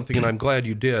brought up something, and I'm glad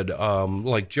you did.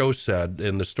 Like Joe said,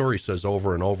 and the story says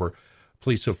over and over,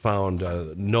 police have found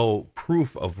no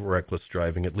proof of reckless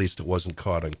driving. At least it wasn't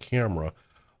caught on camera.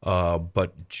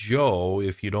 But Joe,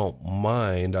 if you don't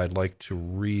mind, I'd like to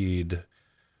read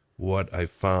what I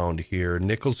found here.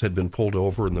 Nichols had been pulled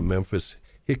over in the Memphis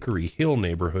Hickory Hill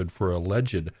neighborhood for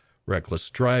alleged reckless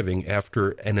driving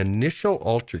after an initial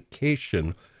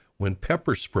altercation. When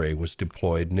pepper spray was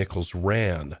deployed, Nichols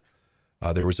ran.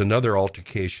 There was another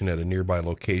altercation at a nearby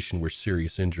location where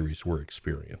serious injuries were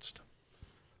experienced.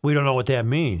 We don't know what that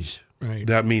means. Right.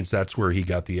 That means that's where he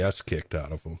got the S kicked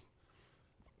out of him.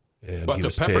 And But he the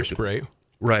was pepper taken. spray.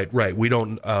 Right. We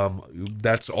don't.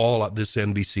 That's all this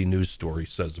NBC News story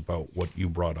says about what you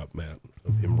brought up, Matt,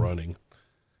 of him running.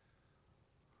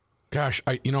 Gosh,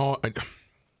 I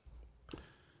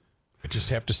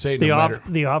just have to say,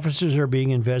 The officers are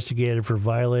being investigated for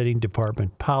violating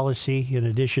department policy. In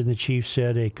addition, the chief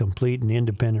said a complete and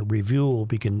independent review will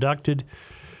be conducted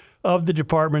of the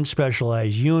department's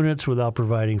specialized units without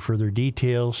providing further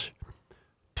details.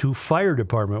 2 fire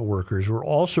department workers were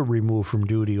also removed from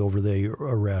duty over the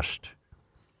arrest.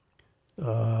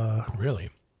 really?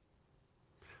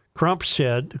 Crump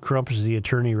is the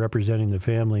attorney representing the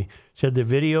family, said the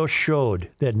video showed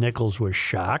that Nichols was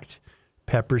shocked,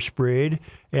 pepper sprayed,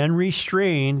 and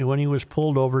restrained when he was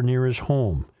pulled over near his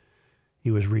home.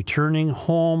 He was returning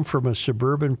home from a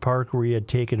suburban park where he had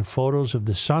taken photos of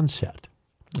the sunset.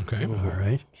 Okay. All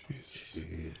right.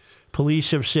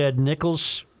 Police have said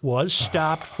Nichols was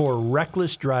stopped for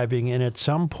reckless driving and at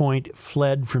some point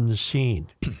fled from the scene.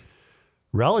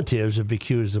 Relatives have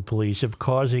accused the police of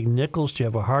causing Nichols to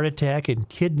have a heart attack and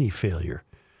kidney failure.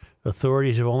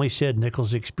 Authorities have only said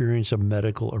Nichols experienced a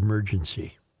medical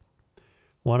emergency.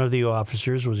 One of the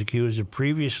officers was accused of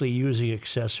previously using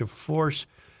excessive force.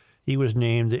 He was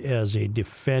named as a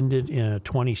defendant in a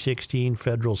 2016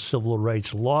 federal civil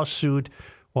rights lawsuit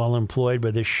while employed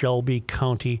by the Shelby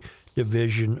County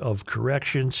Division of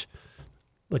Corrections.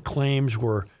 The claims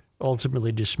were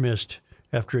ultimately dismissed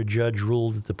after a judge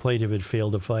ruled that the plaintiff had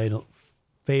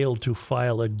failed to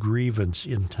file a grievance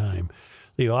in time.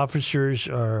 The officers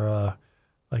are,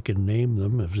 I can name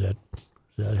them. Is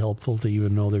that helpful to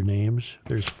even know their names?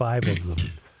 There's 5 of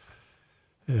them.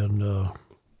 And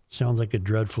sounds like a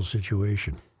dreadful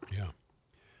situation. Yeah.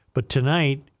 But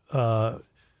tonight,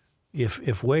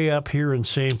 if way up here in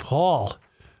St. Paul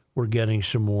we're getting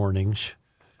some warnings,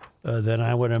 then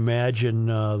I would imagine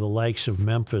the likes of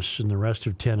Memphis and the rest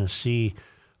of Tennessee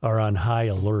are on high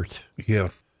alert. Yeah,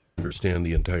 I understand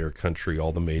the entire country,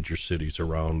 all the major cities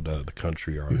around the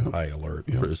country are on high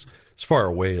alert for as far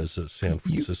away as San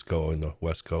Francisco and the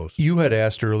West Coast. You had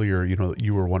asked earlier,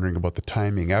 you were wondering about the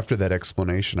timing. After that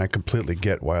explanation, I completely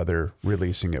get why they're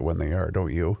releasing it when they are,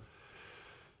 don't you?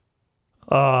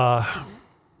 I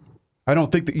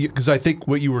don't think that, because I think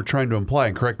what you were trying to imply,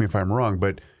 and correct me if I'm wrong,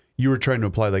 but you were trying to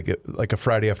imply like a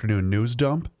Friday afternoon news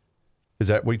dump. Is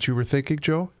that what you were thinking,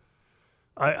 Joe?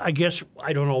 I guess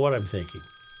I don't know what I'm thinking.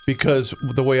 Because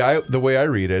the way I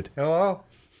read it,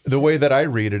 the way that I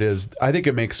read it is, I think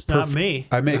it makes Not me.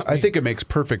 I think it makes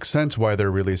perfect sense why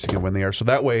they're releasing it when they are. So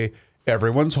that way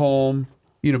everyone's home,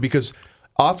 because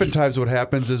oftentimes what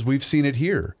happens is we've seen it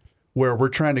here, where we're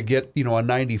trying to get, on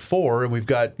 94 and we've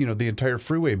got, the entire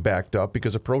freeway backed up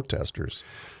because of protesters.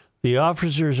 The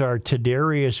officers are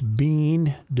Tadarius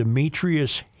Bean,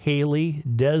 Demetrius Haley,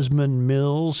 Desmond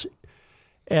Mills,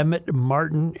 Emmett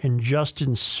Martin, and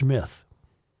Justin Smith.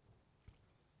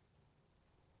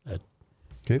 That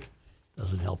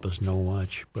doesn't help us know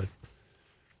much, but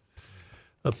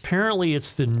apparently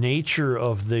it's the nature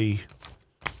of the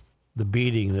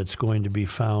beating that's going to be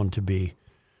found to be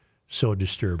so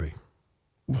disturbing.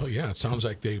 Well, yeah, it sounds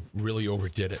like they really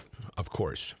overdid it, of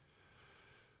course.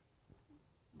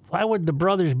 Why would the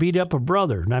brothers beat up a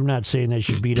brother? And I'm not saying they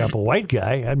should beat up a white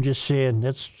guy. I'm just saying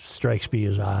that strikes me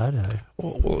as odd.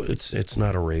 Well, it's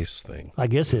not a race thing. I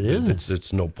guess it is.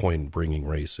 It's no point in bringing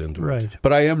race into Right. it.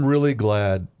 But I am really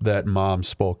glad that Mom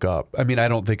spoke up. I mean, I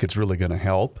don't think it's really going to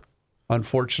help,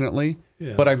 unfortunately.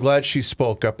 Yeah. But I'm glad she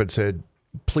spoke up and said,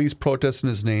 please protest in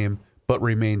his name, but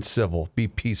remain civil. Be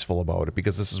peaceful about it,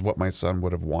 because this is what my son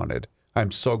would have wanted.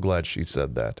 I'm so glad she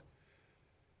said that.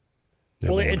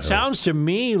 Well, it sounds to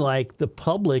me like the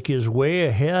public is way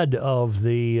ahead of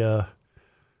the...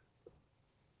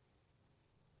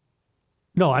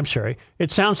 No, I'm sorry.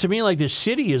 It sounds to me like the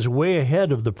city is way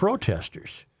ahead of the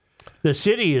protesters. The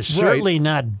city is certainly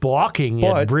not balking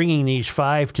at bringing these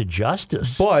 5 to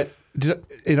justice. But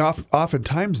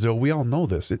oftentimes, though, we all know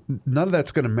this. None of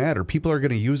that's going to matter. People are going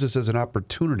to use this as an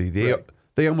opportunity.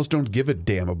 They almost don't give a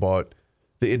damn about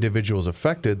the individuals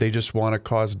affected. They just want to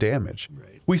cause damage.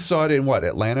 Right. We saw it in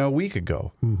Atlanta a week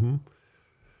ago. Mm-hmm.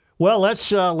 Well, let's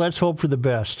hope for the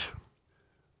best.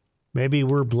 Maybe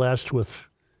we're blessed with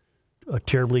a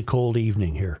terribly cold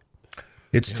evening here.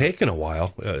 It's taken a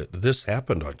while. This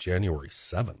happened on January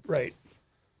 7th. Right.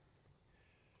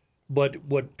 But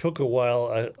what took a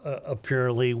while,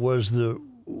 apparently, was the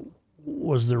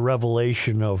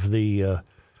revelation of the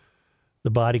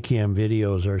body cam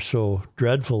videos are so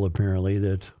dreadful, apparently,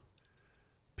 that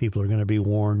people are going to be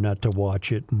warned not to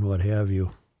watch it and what have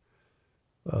you.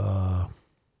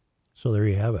 So there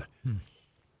you have it.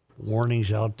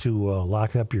 Warnings out to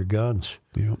lock up your guns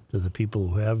to the people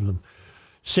who have them.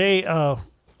 Say,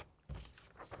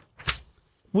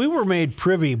 we were made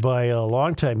privy by a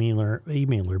longtime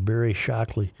emailer, Barry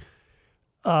Shockley.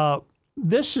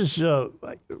 This is,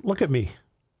 look at me.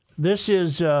 This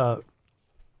is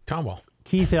Tomwell.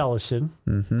 Keith Ellison.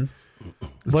 Mm-hmm.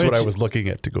 That's what I was looking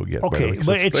at to go get. Okay,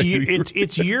 but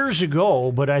it's years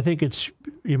ago, but I think it's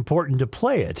important to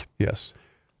play it. Yes.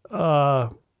 I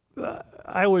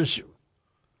was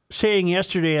saying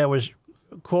yesterday, I was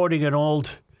quoting an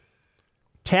old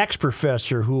tax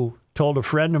professor who told a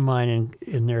friend of mine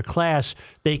in their class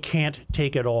they can't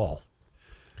take it all.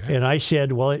 Okay. And I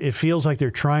said, well, it feels like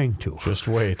they're trying to. Just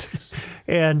wait.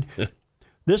 And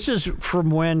this is from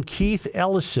when Keith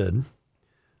Ellison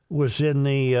was in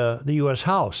the U.S.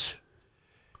 House.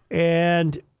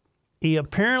 And he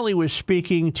apparently was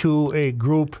speaking to a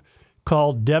group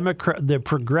called the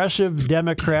Progressive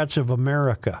Democrats of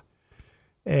America.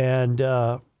 And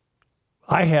I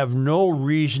have no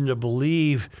reason to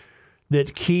believe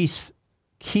that Keith's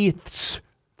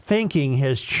thinking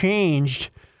has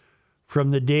changed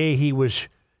from the day he was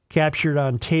captured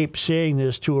on tape saying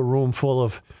this to a room full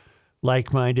of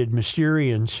like-minded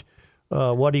Mysterians.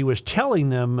 What he was telling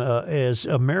them is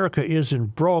America isn't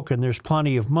broke and there's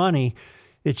plenty of money.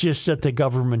 It's just that the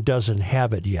government doesn't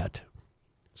have it yet.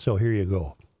 So here you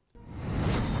go.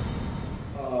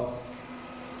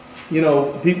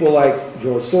 People like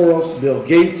George Soros, Bill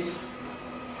Gates,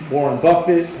 Warren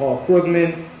Buffett, Paul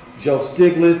Krugman, Joe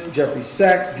Stiglitz, Jeffrey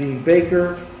Sachs, Dean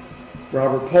Baker,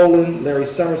 Robert Poland, Larry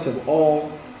Summers have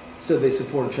all said they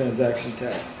support a transaction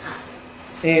tax.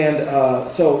 And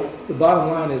so the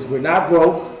bottom line is we're not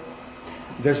broke.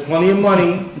 There's plenty of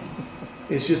money.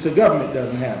 It's just the government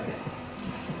doesn't have it.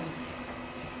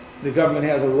 The government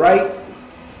has a right.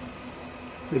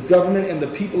 The government and the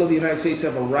people of the United States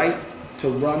have a right to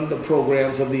run the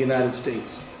programs of the United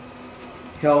States.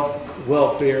 Health,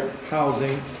 welfare,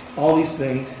 housing, all these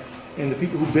things. And the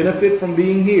people who benefit from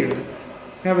being here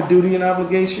have a duty and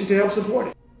obligation to help support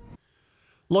it.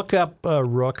 Look up,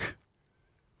 Rook,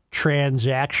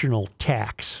 transactional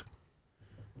tax.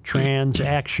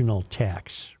 Transactional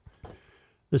tax.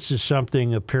 This is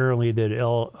something apparently that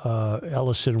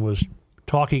Ellison was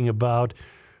talking about,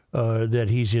 that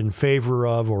he's in favor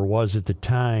of or was at the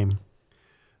time,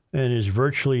 and is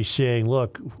virtually saying,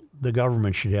 look, the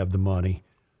government should have the money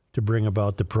to bring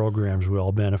about the programs we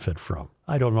all benefit from.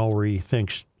 I don't know where he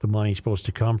thinks the money's supposed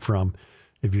to come from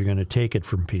if you're going to take it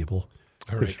from people.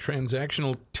 All right,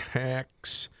 transactional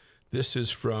tax. This is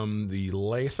from the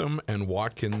Latham and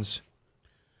Watkins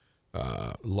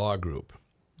Law Group.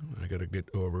 I got to get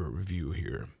over a review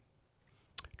here.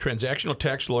 Transactional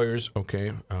tax lawyers,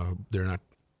 okay, they're not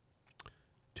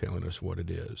telling us what it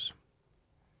is.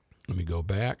 Let me go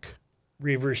back.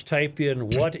 Reavers, type in,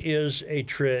 what is a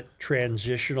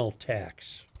transitional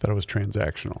tax? Thought it was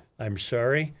transactional. I'm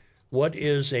sorry? What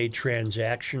is a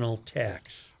transactional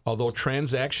tax? Although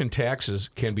transaction taxes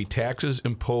can be taxes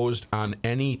imposed on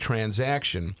any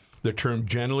transaction, the term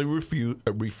generally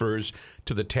refers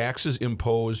to the taxes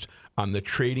imposed on the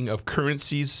trading of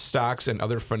currencies, stocks, and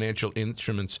other financial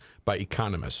instruments by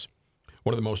economists.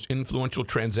 One of the most influential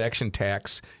transaction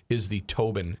tax is the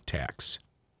Tobin tax.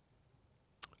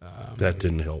 That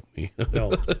didn't help me.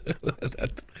 No.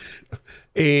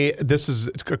 This is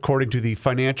according to the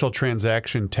Financial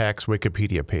Transaction Tax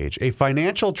Wikipedia page. A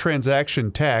financial transaction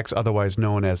tax, otherwise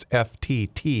known as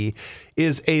FTT,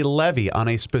 is a levy on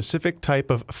a specific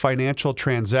type of financial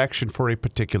transaction for a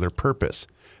particular purpose.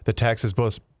 The tax is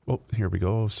both... Oh, here we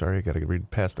go. Sorry, I got to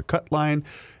read past the cut line.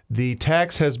 The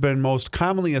tax has been most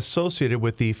commonly associated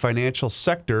with the financial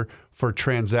sector for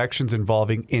transactions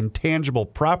involving intangible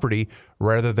property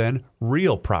rather than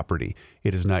real property.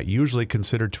 It is not usually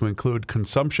considered to include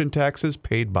consumption taxes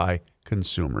paid by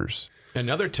consumers.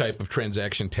 Another type of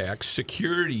transaction tax,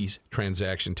 securities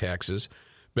transaction taxes,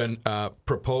 been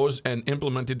proposed and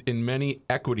implemented in many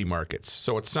equity markets.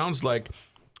 So it sounds like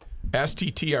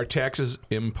STT are taxes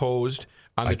imposed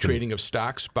on the trading of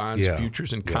stocks, bonds,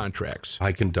 futures, and contracts.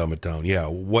 I can dumb it down.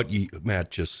 Yeah, Matt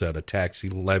just said, a tax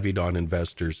levied on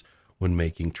investors when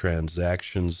making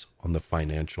transactions on the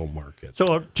financial market.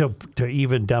 So to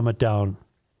even dumb it down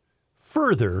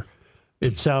further,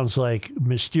 it sounds like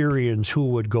Mysterians who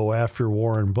would go after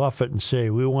Warren Buffett and say,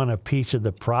 we want a piece of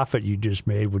the profit you just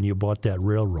made when you bought that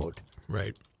railroad.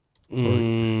 Right.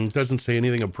 It doesn't say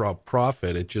anything about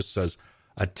profit. It just says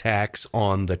a tax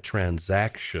on the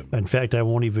transaction. In fact, I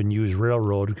won't even use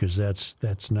railroad because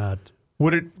that's not.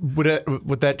 Would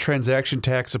that transaction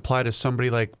tax apply to somebody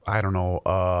like, I don't know,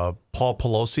 Paul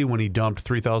Pelosi when he dumped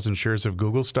 3,000 shares of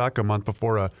Google stock a month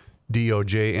before a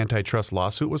DOJ antitrust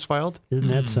lawsuit was filed? Isn't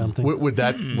that something? Would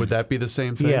that be the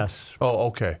same thing? Yes. Oh,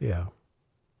 okay. Yeah.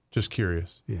 Just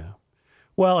curious. Yeah.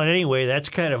 Well, and anyway, that's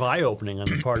kind of eye-opening on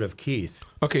the part of Keith.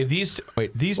 Okay, these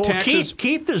taxes.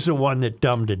 Keith is the one that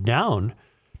dumbed it down.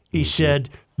 He said,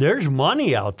 "There's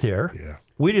money out there. Yeah.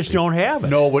 We just don't have it."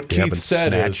 No, what They Keith haven't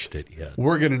said is, snatched it yet.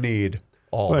 we're going to need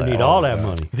all that. all that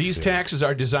money. These taxes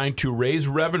are designed to raise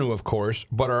revenue, of course,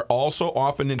 but are also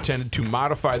often intended to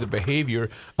modify the behavior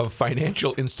of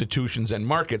financial institutions and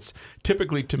markets,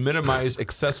 typically to minimize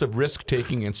excessive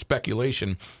risk-taking and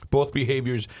speculation, both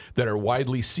behaviors that are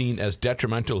widely seen as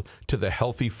detrimental to the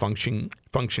healthy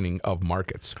functioning of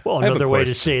markets. Well, another way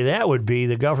to say that would be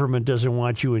the government doesn't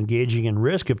want you engaging in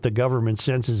risk if the government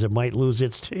senses it might lose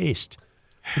its taste.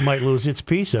 It might lose its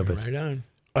piece of it. Right on.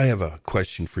 I have a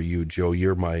question for you, Joe.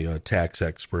 You're my tax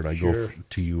expert. I go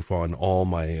to you on all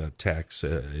my tax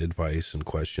advice and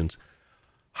questions.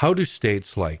 How do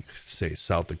states like, say,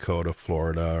 South Dakota,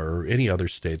 Florida, or any other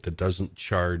state that doesn't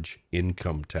charge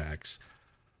income tax,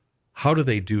 how do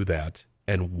they do that,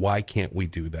 and why can't we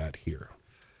do that here?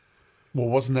 Well,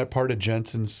 wasn't that part of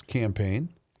Jensen's campaign?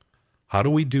 How do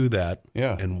we do that,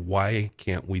 Yeah. and why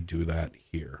can't we do that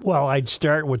here? Well, I'd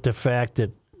start with the fact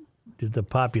that the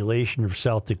population of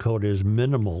South Dakota is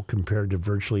minimal compared to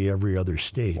virtually every other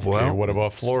state. Well, what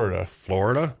about Florida?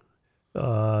 Florida?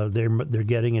 They're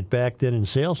getting it back then in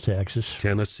sales taxes.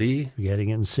 Tennessee? They're getting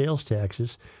it in sales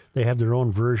taxes. They have their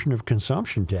own version of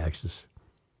consumption taxes.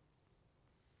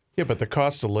 Yeah, but the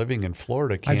cost of living in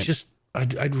Florida can't.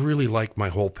 I'd really like my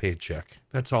whole paycheck.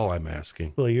 That's all I'm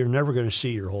asking. Well, you're never going to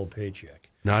see your whole paycheck.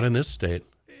 Not in this state.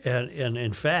 And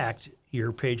in fact,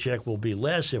 your paycheck will be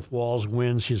less if Walz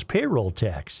wins his payroll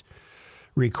tax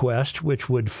request, which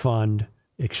would fund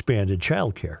expanded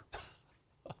child care.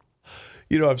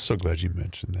 You know, I'm so glad you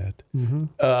mentioned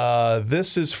that.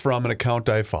 This is from an account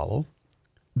I follow.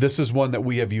 This is one that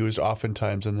we have used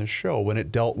oftentimes on this show when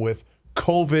it dealt with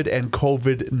COVID and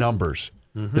COVID numbers.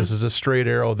 This is a straight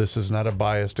arrow. This is not a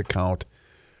biased account.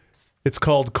 It's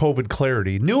called COVID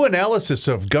Clarity. New analysis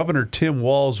of Governor Tim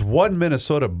Walz's one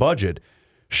Minnesota budget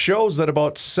shows that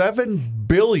about $7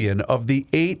 billion of the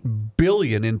 $8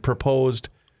 billion in proposed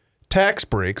tax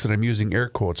breaks, and I'm using air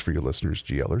quotes for you listeners,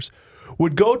 GLers,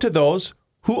 would go to those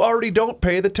who already don't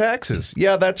pay the taxes.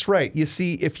 Yeah, that's right. You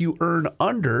see, if you earn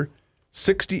under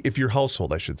 60, if your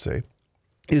household, I should say,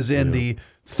 is in the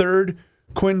third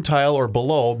quintile or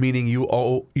below, meaning you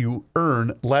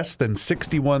earn less than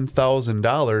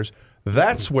 $61,000,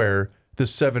 that's where the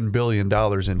 $7 billion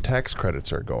in tax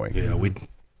credits are going. Yeah, we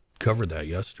covered that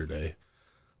yesterday.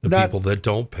 People that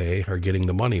don't pay are getting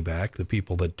the money back. The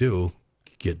people that do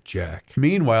get jacked.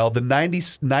 Meanwhile, the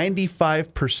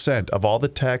 95% of all the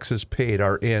taxes paid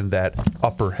are in that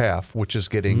upper half, which is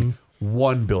getting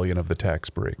 $1 billion of the tax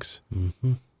breaks,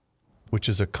 which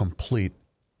is a complete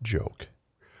joke.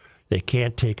 They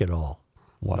can't take it all.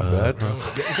 Want to bet?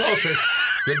 Getting closer.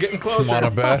 They're getting closer. Want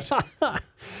to bet?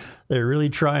 They're really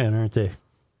trying, aren't they?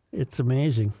 It's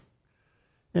amazing.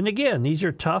 And again, these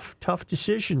are tough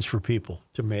decisions for people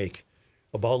to make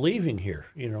about leaving here,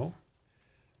 you know.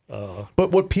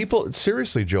 But what people,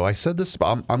 seriously, Joe, I said this,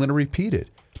 I'm going to repeat it.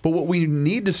 But what we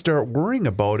need to start worrying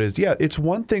about is, it's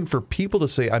one thing for people to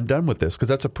say, I'm done with this, because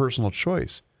that's a personal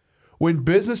choice. When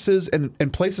businesses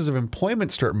and places of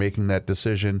employment start making that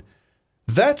decision,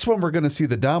 that's when we're going to see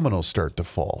the dominoes start to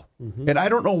fall. And I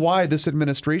don't know why this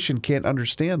administration can't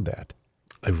understand that.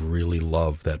 I really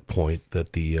love that point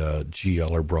that the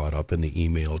GLer brought up in the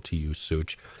email to you,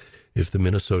 Such. If the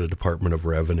Minnesota Department of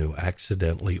Revenue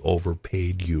accidentally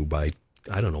overpaid you by,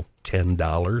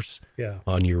 $10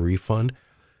 on your refund,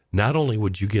 not only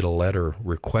would you get a letter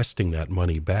requesting that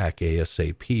money back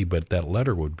ASAP, but that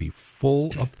letter would be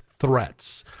full of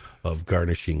threats of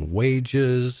garnishing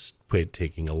wages,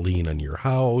 taking a lien on your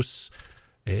house,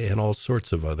 and all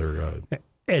sorts of other...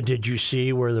 And did you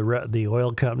see where the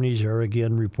oil companies are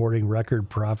again reporting record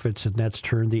profits, and that's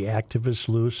turned the activists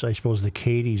loose? I suppose the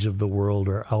Cadies of the world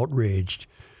are outraged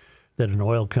that an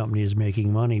oil company is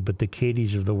making money, but the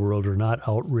Cadies of the world are not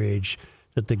outraged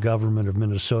that the government of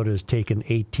Minnesota has taken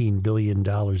 $18 billion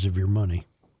of your money.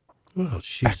 Well,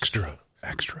 she's... Extra.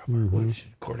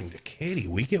 According to Katie,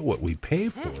 we get what we pay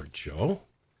for, Joe.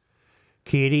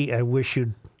 Katie, I wish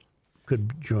you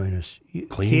could join us.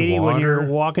 Clean Katie, water. when you're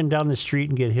walking down the street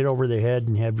and get hit over the head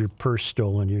and have your purse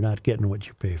stolen, you're not getting what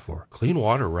you pay for. Clean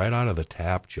water right out of the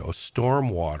tap, Joe. Storm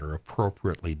water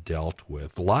appropriately dealt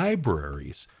with.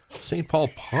 Libraries, St. Paul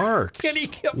Parks,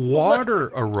 water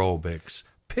aerobics,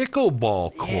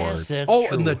 pickleball courts. Yes, that's true.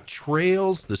 And the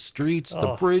trails, the streets,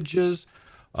 the bridges,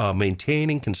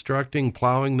 maintaining, constructing,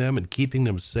 plowing them, and keeping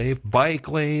them safe. Bike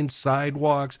lanes,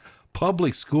 sidewalks,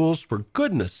 public schools, for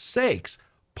goodness sakes.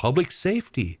 Public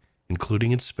safety,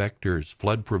 including inspectors,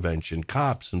 flood prevention,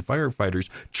 cops, and firefighters.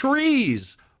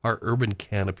 Trees! Our urban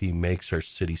canopy makes our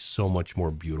city so much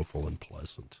more beautiful and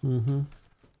pleasant.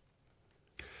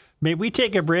 May we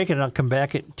take a break and I'll come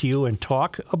back to you and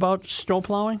talk about snow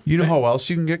plowing? You know how else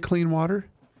you can get clean water?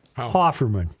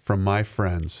 Hofferman. From my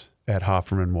friends at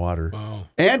Hofferman Water. Wow.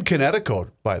 And Connecticut,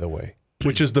 by the way,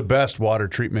 which is the best water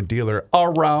treatment dealer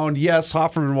around. Yes,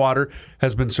 Hofferman Water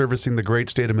has been servicing the great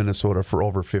state of Minnesota for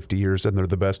over 50 years, and they're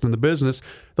the best in the business.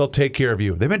 They'll take care of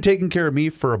you. They've been taking care of me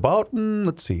for about,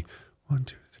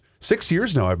 6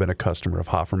 years now. I've been a customer of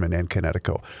Hofferman and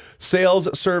Connecticut.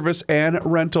 Sales, service, and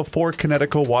rental for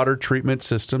Connecticut water treatment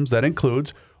systems. That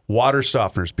includes water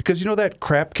softeners, because you know that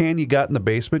crap can you got in the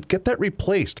basement? Get that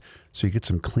replaced so you get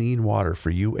some clean water for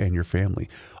you and your family.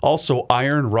 Also,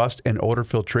 iron, rust, and odor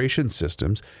filtration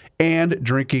systems and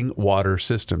drinking water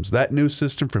systems. That new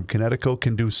system from Connecticut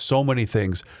can do so many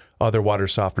things other water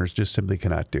softeners just simply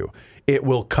cannot do. It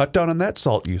will cut down on that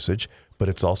salt usage, but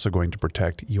it's also going to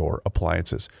protect your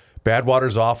appliances. Bad water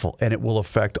is awful, and it will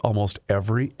affect almost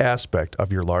every aspect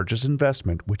of your largest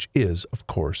investment, which is, of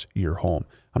course, your home.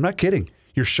 I'm not kidding.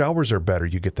 Your showers are better.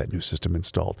 You get that new system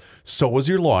installed. So is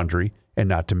your laundry and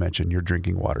not to mention your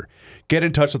drinking water. Get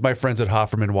in touch with my friends at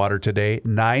Hofferman Water today,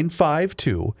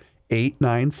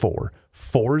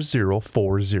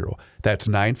 952-894-4040. That's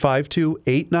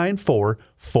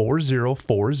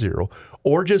 952-894-4040.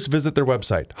 Or just visit their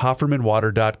website,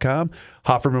 HoffermanWater.com.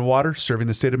 Hofferman Water, serving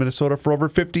the state of Minnesota for over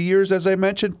 50 years, as I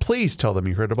mentioned. Please tell them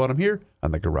you heard about them here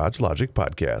on the Garage Logic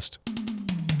Podcast.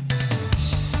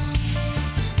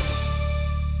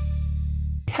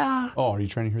 Yeah. Oh, are you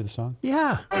trying to hear the song?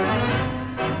 Yeah.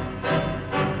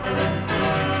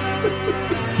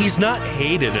 He's not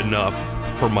hated enough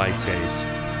for my taste.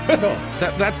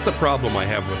 That's the problem I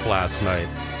have with last night.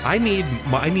 I need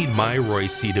my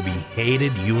Royce to be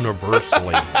hated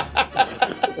universally.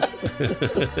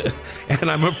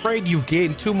 And I'm afraid you've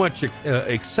gained too much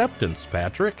acceptance,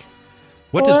 Patrick.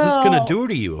 What is this going to do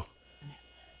to you?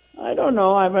 I don't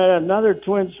know. I'm at another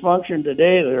Twins function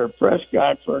today, their press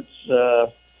conference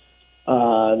that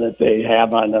they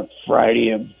have on the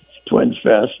Friday of Twins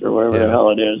Fest or whatever the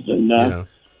hell it is. And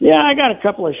I got a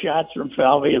couple of shots from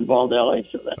Falvey and Baldelli.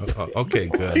 So that's okay,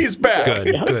 good. He's back.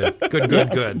 Good.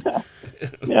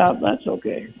 Yeah, that's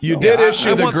okay. You did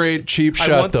issue the great cheap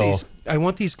shot, though. I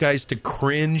want these guys to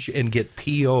cringe and get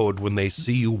PO'd when they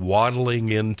see you waddling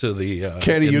into the...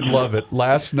 Kenny, you'd love it.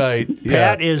 Last night...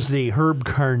 Pat is the Herb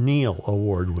Carneal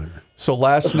Award winner. So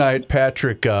last night,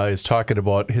 Patrick is talking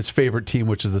about his favorite team,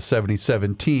 which is the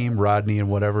 77 team, Rodney and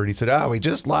whatever. And he said, we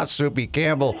just lost Soupy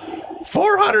Campbell.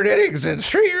 400 innings in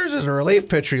 3 years as a relief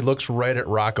pitcher. He looks right at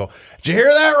Rocco. Did you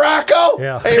hear that, Rocco?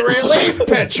 Yeah. A relief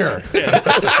pitcher.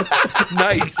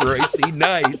 Nice, Royce.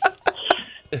 Nice.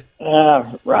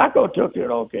 Rocco took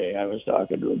it okay. I was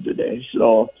talking to him today.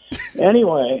 So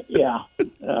anyway,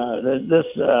 this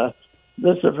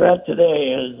event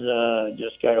today is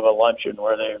just kind of a luncheon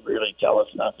where they really tell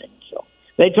us nothing. So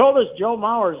they told us Joe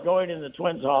Mauer's going in the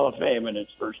Twins Hall of Fame in his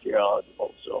first year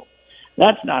eligible. So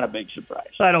that's not a big surprise.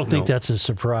 I don't think that's a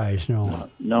surprise, no.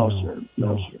 No, sir.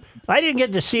 I didn't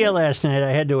get to see it last night.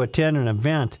 I had to attend an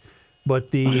event,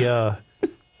 but the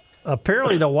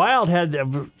apparently the Wild had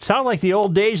sound like the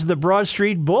old days of the Broad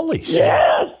Street Bullies.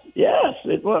 Yes.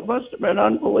 It must have been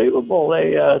unbelievable.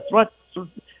 They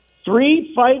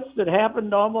 3 fights that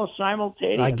happened almost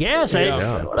simultaneously. I guess.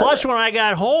 Plus, when I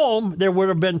got home, there would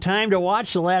have been time to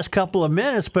watch the last couple of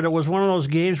minutes, but it was one of those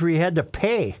games where you had to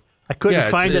pay. I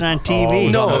couldn't find it on TV.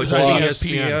 It's an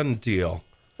ESPN deal.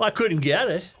 Well, I couldn't get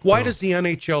it. Why does the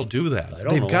NHL do that?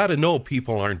 They've got to know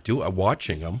people aren't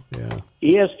watching them. Yeah.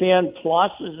 ESPN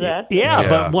Plus, is that? Yeah,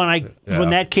 but when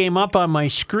that came up on my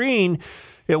screen,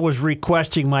 it was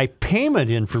requesting my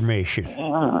payment information.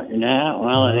 I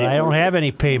don't have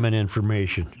any payment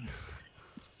information.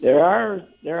 There are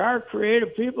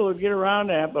creative people who get around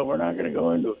that, but we're not going to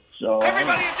go into it. So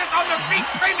everybody is just on their feet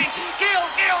screaming, "Kill!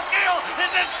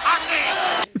 This is hockey!"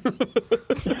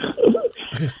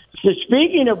 So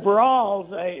speaking of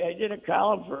brawls, I did a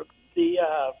column for the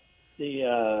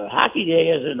hockey day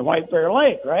is in White Bear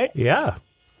Lake, right? Yeah.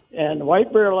 And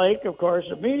White Bear Lake, of course,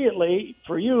 immediately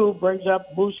for you brings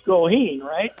up Moose Goheen,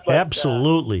 right? But,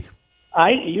 absolutely.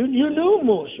 You knew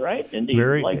Moose, right? Indeed.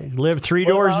 Lived 3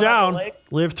 doors down.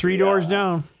 Lived 3 doors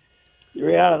down.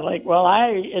 Yeah, well,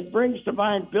 it brings to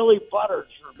mind Billy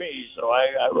Butters for me, so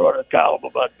I wrote a column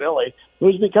about Billy,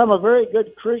 who's become a very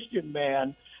good Christian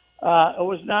man. It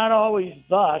was not always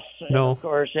thus. No. And of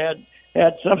course, had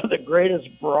some of the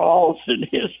greatest brawls in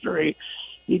history.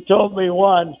 He told me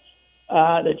one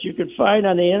that you could find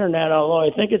on the internet, although I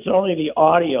think it's only the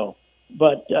audio.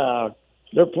 But the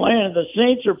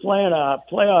Saints are playing a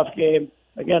playoff game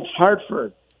against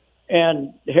Hartford,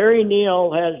 and Harry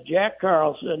Neal has Jack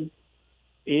Carlson.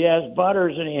 He has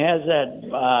Butters, and he has that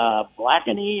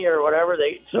Blackeny or whatever.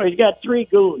 So he's got 3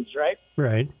 goons, right?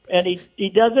 Right. And he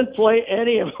doesn't play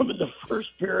any of them in the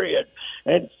first period.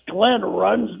 And Glenn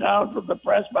runs down from the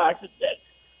press box and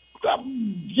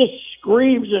just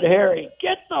screams at Harry,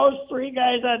 "Get those 3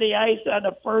 guys on the ice on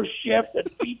the first shift and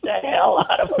beat the hell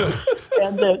out of them."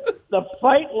 And the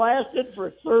fight lasted for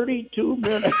 32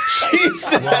 minutes.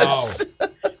 Jesus! Wow.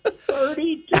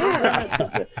 32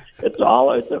 minutes. It's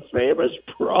a famous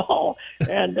brawl.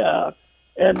 And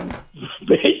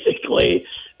basically,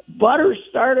 Butters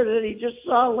started it. He just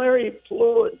saw Larry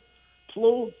Plew,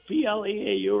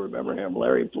 P-L-E-A-U, remember him,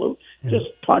 Larry Plew? Just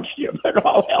punched him and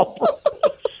all hell broke.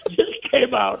 Just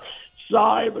came out,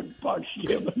 saw him and punched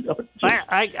him.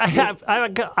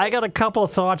 I got a couple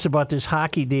of thoughts about this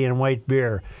hockey day in White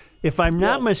Bear. If I'm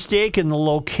not mistaken, the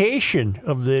location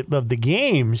of the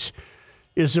games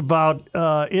is about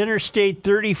Interstate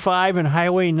 35 and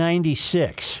Highway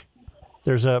 96.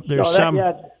 There's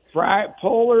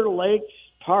Polar Lakes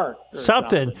Park. Or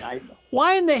something.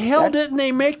 Why in the hell didn't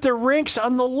they make the rinks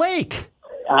on the lake?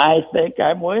 I think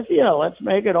I'm with you. Let's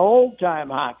make it old-time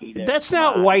hockey there. That's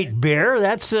not White Bear.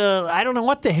 That's, I don't know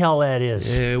what the hell that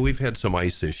is. Yeah, we've had some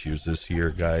ice issues this year,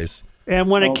 guys. And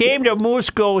when it came to Moose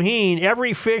Goheen,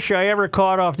 every fish I ever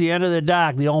caught off the end of the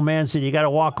dock, the old man said, you got to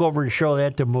walk over and show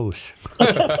that to Moose.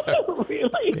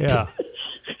 Really? Yeah.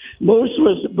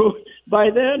 By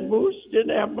then, Moose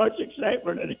didn't have much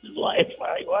excitement in his life.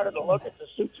 He wanted to look at the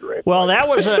suture. Well,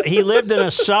 he lived in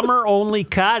a summer-only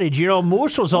cottage. You know,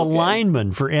 Moose was a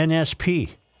lineman for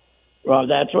NSP. Well,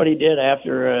 that's what he did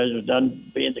after he was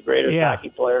done being the greatest hockey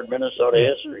player in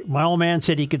Minnesota history. My old man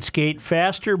said he could skate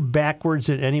faster backwards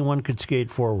than anyone could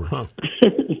skate forward. Huh.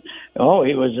 Oh,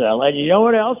 he was a legend. You know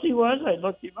what else he was? I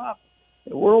looked him up.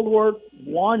 A World War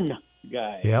I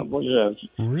guy. Yep. He was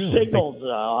a signals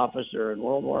officer in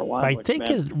World War I. I think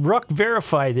Ruck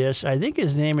verify this. I think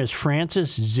his name is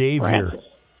Francis Xavier.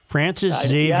 Francis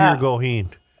Xavier Goheen.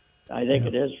 I think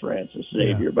it is Francis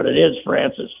Xavier, but it is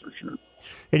Francis for sure.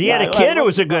 And he had a kid who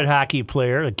was a good hockey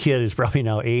player. The kid is probably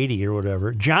now 80 or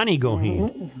whatever. Johnny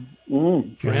Goheen.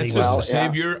 Francis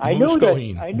Xavier Moose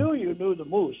Goheen. I knew you knew the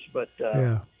Moose, but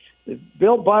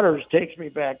Bill Butters takes me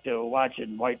back to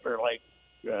watching White Bear Lake,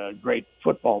 great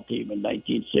football team in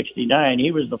 1969.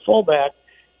 He was the fullback.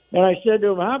 And I said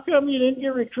to him, how come you didn't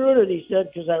get recruited? He said,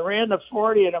 because I ran the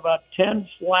 40 in about 10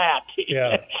 flat.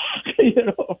 Yeah.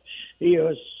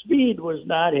 Speed was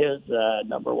not his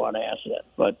number one asset.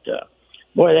 But,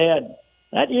 boy,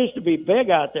 that used to be big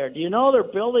out there. Do you know they're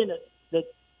building it, that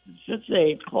since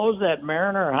they closed that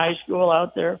Mariner High School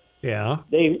out there? Yeah.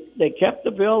 They kept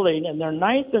the building, and their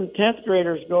 9th and 10th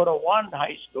graders go to one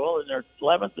high school, and their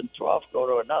 11th and 12th go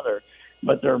to another.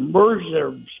 But they're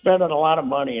spending a lot of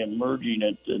money in merging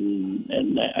it,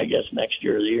 and I guess next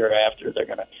year or the year after they're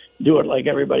going to do it like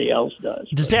everybody else does.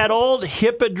 Does that old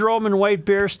Hippodrome in White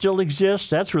Bear still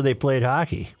exist? That's where they played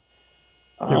hockey.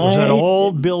 There was an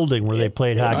old building where they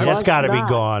played hockey. That's got to be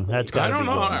gone. That's got to be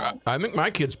gone. I don't know. I think my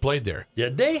kids played there.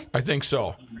 Did they? I think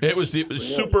so. It was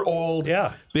super old.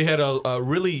 Yeah. They had a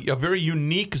very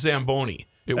unique Zamboni.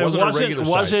 It wasn't a regular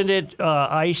size. Wasn't it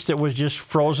ice that was just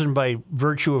frozen by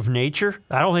virtue of nature?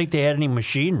 I don't think they had any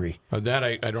machinery. That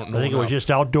I don't know. I think it was just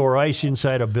outdoor ice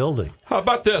inside a building. How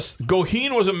about this?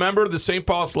 Goheen was a member of the St.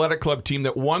 Paul Athletic Club team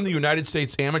that won the United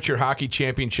States Amateur Hockey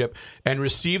Championship and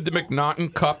received the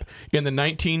McNaughton Cup in the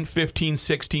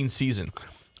 1915-16 season.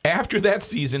 After that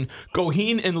season,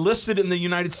 Goheen enlisted in the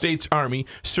United States Army,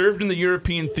 served in the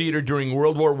European theater during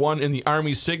World War I in the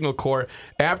Army Signal Corps.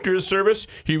 After his service,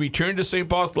 he returned to St.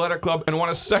 Paul Athletic Club and won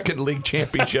a second league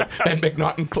championship and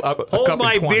McNaughton Club. Hold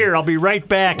my beer. I'll be right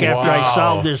back after I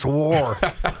solve this war.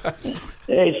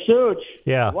 Hey, Such.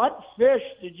 Yeah. What fish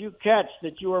did you catch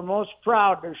that you were most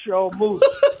proud to show Moose?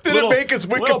 Did it make his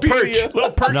Wikipedia?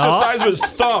 Little perch the size of his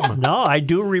thumb. No, I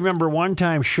do remember one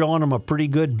time showing him a pretty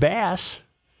good bass.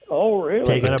 Oh, really?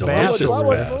 Taking a bass. What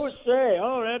would Moose say?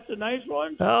 Oh, that's a nice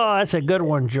one. Oh, that's a good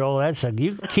one, Joel.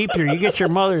 You get your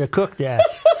mother to cook that.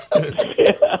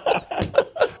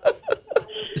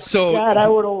 So, God, I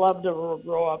would have loved to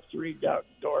grow up 3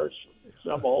 doors from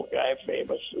some old guy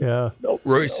famous. Yeah.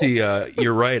 Royce,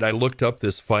 you're right. I looked up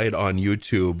this fight on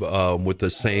YouTube with the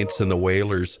Saints and the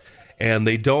Whalers, and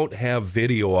they don't have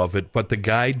video of it, but the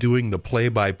guy doing the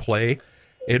play-by-play,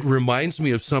 it reminds me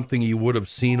of something you would have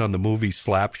seen on the movie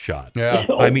Slapshot. Yeah.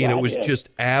 I mean, it was just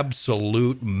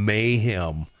absolute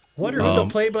mayhem. Wonder who the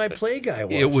play-by-play guy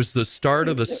was. It was the start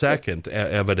of the second,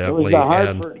 evidently. It was the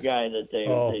Hartford guy that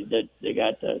they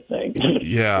got that thing.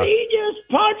 Yeah. He just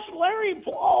punched Larry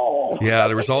Paul. Yeah,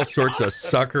 there was all sorts of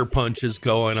sucker punches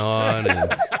going on,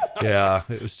 and yeah,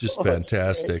 it was just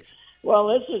fantastic. Well,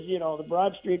 this is, the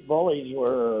Broad Street Bullies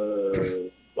were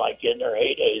like in their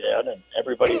heyday then, and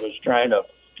everybody was trying to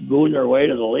goon their way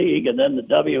to the league, and then the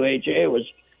WHA was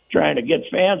trying to get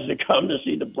fans to come to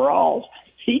see the brawls.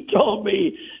 He told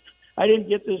me, I didn't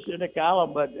get this in a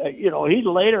column, but, he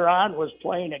later on was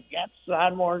playing against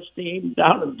Sonmore's team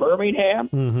down in Birmingham,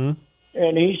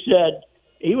 and he said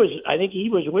I think he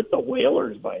was with the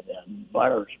Whalers by then,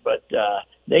 Butters, but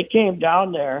they came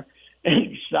down there,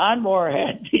 and Sonmore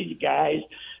had these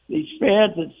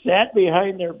fans that sat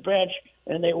behind their bench,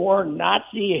 and they wore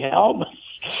Nazi helmets.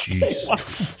 Jeez.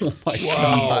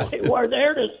 They were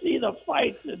there to see the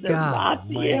fights in their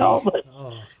Nazi helmets.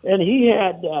 Oh. And he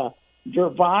had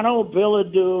Gervano,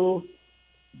 Bilodeau,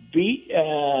 he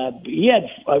had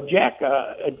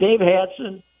Dave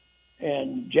Hansen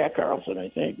and Jack Carlson, I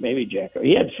think, maybe Jack.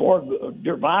 He had 4.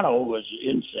 Gervano was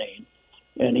insane,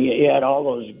 and he had all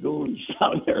those goons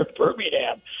down there in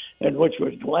Birmingham, and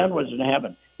Glenn was in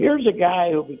heaven. Here's a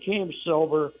guy who became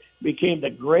sober, became the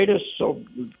greatest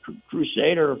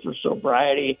crusader for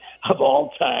sobriety of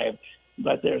all time,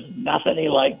 but there's nothing he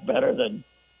liked better than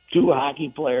two hockey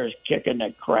players kicking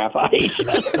the crap out of each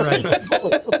other. Right.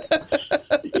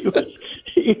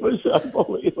 He was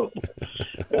unbelievable.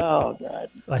 Oh, God.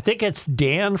 I think it's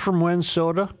Dan from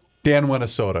Minnesota. Dan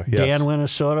Minnesota. Yes. Dan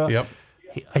Minnesota. Yep.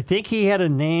 I think he had a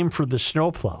name for the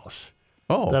snowplows.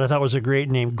 Oh. That I thought was a great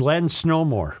name. Glenn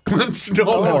Snowmore. Glenn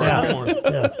Snowmore.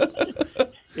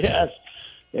 Yes.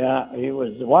 Yeah, he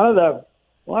was one of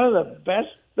the best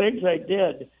things I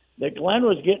did. That Glenn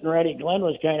was getting ready. Glenn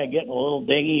was kind of getting a little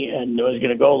dingy and was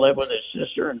going to go live with his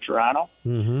sister in Toronto.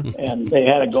 Mm-hmm. And they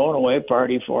had a going away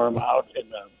party for him out in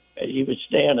he was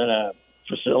staying in a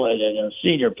facility, in a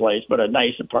senior place, but a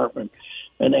nice apartment.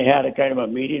 And they had a kind of a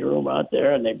meeting room out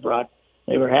there, and they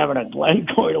were having a Glenn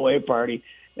going away party.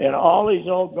 And all these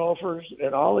old Gophers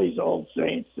and all these old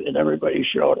Saints and everybody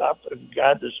showed up. And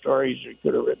God, the stories, you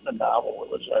could have written a novel.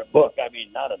 It was a book. I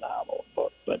mean, not a novel, a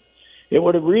book, but it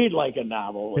would have read like a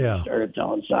novel when he started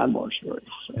telling Sonmore stories.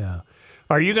 So. Yeah.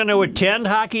 Are you going to attend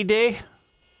Hockey Day?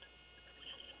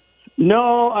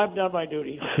 No, I've done my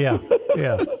duty. Yeah,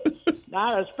 yeah.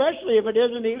 Not especially if it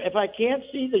isn't even, if I can't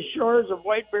see the shores of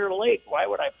White Bear Lake. Why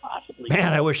would I possibly?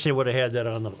 Man, I wish they would have had that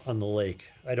on the lake.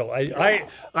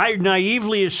 I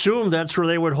naively assumed that's where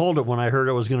they would hold it when I heard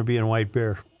it was going to be in White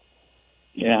Bear.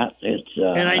 Yeah, it's.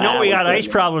 And I know we got ice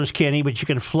problems, Kenny, but you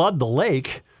can flood the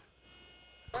lake.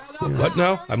 What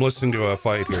now? I'm listening to a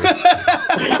fight here.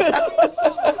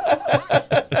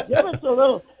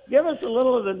 Give us a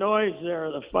little of the noise there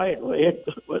of the fight, will you?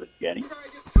 With Kenny.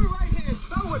 Two right hands,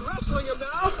 Selwood wrestling him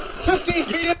now. 15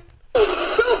 feet in.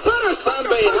 Bill Peters from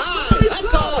behind.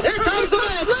 That's all. Here comes the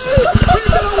match. We've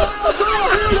got a wild brawl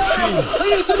here now.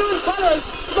 Peterson and Peters.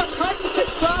 The curtain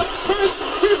kicks off. Prince,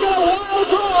 we've got a wild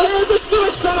brawl here at the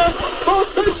Civic Center.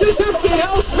 Both benches empty.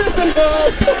 Al Smith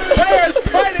involved. Players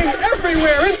fighting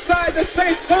everywhere inside the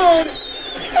Saints zone.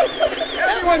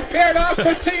 Everyone paired off.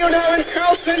 Coutinho now in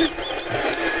Carlson.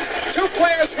 Two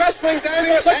players wrestling down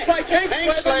here. It looks like Hank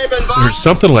Slavin. There's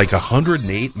something like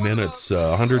 108 minutes,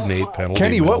 108 penalty.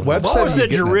 Kenny, what minutes. website What was are you the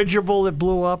getting at? dirigible that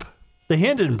blew up? The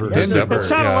Hindenburg. Hindenburg, It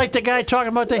sounded yeah. like the guy talking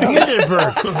about the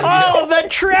Hindenburg. Oh, the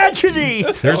tragedy!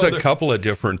 There's a couple of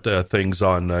different things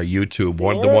on YouTube.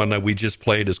 The one that we just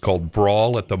played is called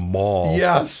Brawl at the Mall.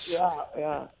 Yes.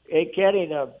 Yeah. Hey,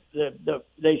 Kenny,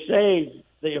 they say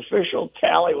the official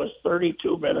tally was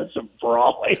 32 minutes of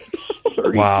brawling.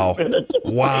 32 Wow. minutes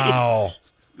of Wow.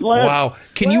 Glenn, Wow.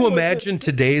 Can you Glenn was imagine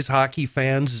today's hockey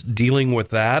fans dealing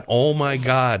with that? Oh, my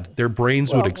God. Their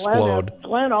brains would explode.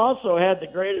 Glenn also had the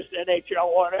greatest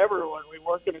NHL one ever when we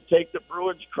weren't going to take the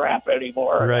Bruins crap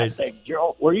anymore. Right. I think,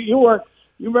 Joe, you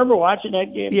remember watching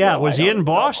that game? Yeah, Joe? it was I don't in know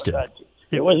Boston. about that.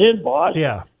 It was in Boston.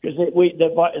 Yeah. Because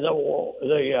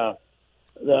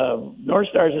the North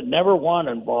Stars had never won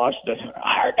in Boston.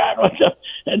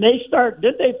 And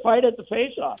did they fight at the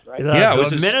face-off, right? Yeah, it was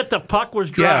the just- minute the puck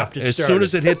was Yeah, dropped, it as started. soon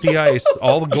as it hit the ice,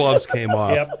 all the gloves came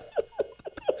off. Yep.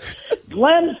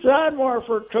 Glenn Sonmore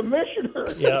for commissioner.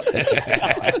 Yep.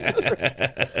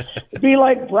 It'd be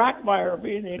like Brockmeyer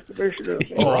being the commissioner.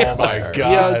 Oh, my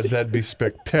God. That'd be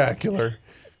spectacular.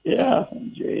 Yeah,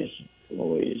 jeez,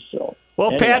 Louise. So, Well,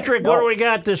 anyway, Patrick, what do we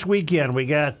got this weekend? We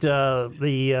got the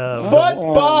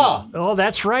Football! Oh,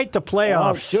 that's right, the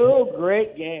playoffs. Two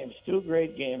great games.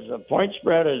 The point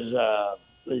spread is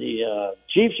the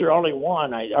Chiefs are only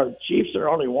one. I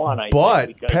But,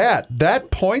 think, because Pat, that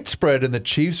point spread in the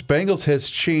Chiefs-Bengals has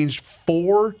changed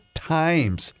 4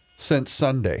 times since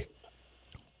Sunday.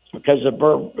 because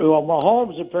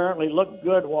Mahomes apparently looked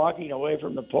good walking away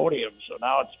from the podium, so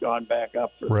now it's gone back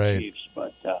up for Right. the Chiefs.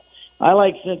 But I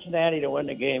like Cincinnati to win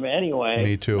the game anyway.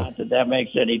 Me too. Not that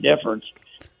makes any difference.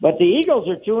 But the Eagles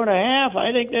are 2.5.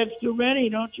 I think that's too many,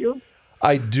 don't you?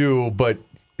 I do, but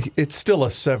it's still a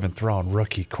 7th-round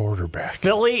rookie quarterback.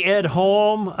 Philly at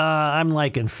home. I'm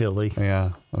liking Philly.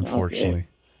 Yeah, unfortunately.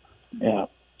 Yeah.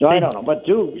 So I don't know, but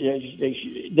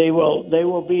they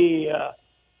will be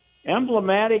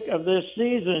emblematic of this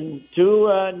season. Two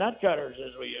nutcutters,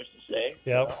 as we used to say.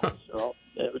 Yep. So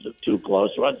it was two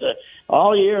close ones.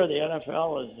 All year the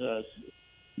NFL has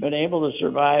been able to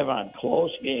survive on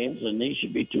close games, and these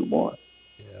should be 2 more.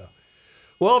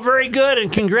 Well, very good,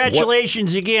 and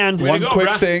congratulations again. One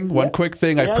quick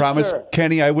thing. I Yes, promised sir.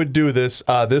 Kenny I would do this.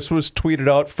 This was tweeted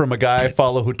out from a guy I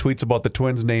follow who tweets about the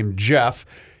Twins named Jeff.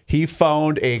 He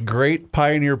found a great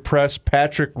Pioneer Press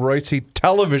Patrick Royce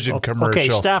television commercial. Okay,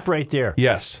 stop right there.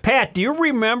 Yes. Pat, do you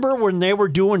remember when they were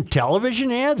doing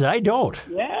television ads? I don't.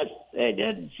 Yes, they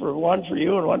did. One for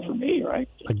you and one for me, right?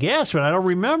 I guess, but I don't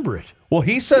remember it. Well,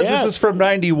 he says Yes. this is from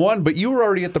 91, but you were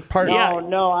already at the party.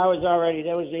 No, I was already.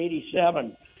 That was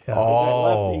 87. Yeah. I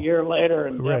left a year later,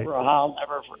 and Right. Deborah Hall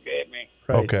never forgave me.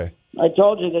 Right. Okay. I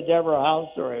told you the Deborah Hall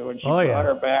story when she brought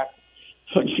her back.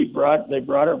 When they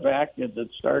brought her back at the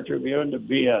Star Tribune to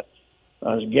be a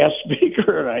guest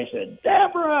speaker, and I said,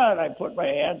 Deborah, and I put my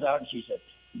hands out, and she said,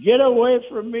 "Get away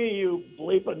from me, you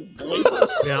bleeping bleeper."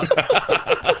 Yeah.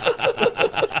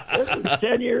 This is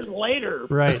 10 years later.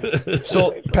 Right.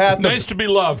 So, Pat, Nice to be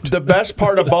loved. the best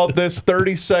part about this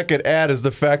 30-second ad is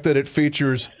the fact that it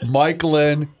features Mike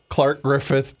Lynn, Clark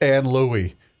Griffith, and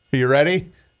Louie. Are you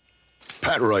ready?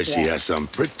 Pat Royce has some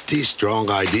pretty strong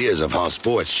ideas of how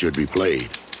sports should be played.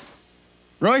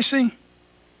 Royce?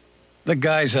 The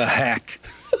guy's a hack.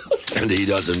 And he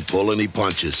doesn't pull any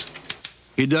punches.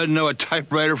 He doesn't know a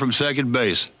typewriter from second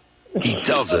base. He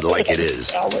tells it like it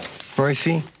is.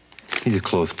 Royce? He's a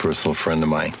close personal friend of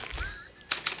mine.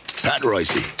 Pat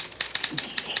Royce.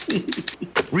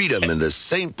 Read him in the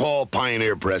St. Paul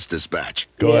Pioneer Press Dispatch.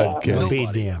 Go ahead, kid. Be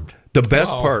damned. The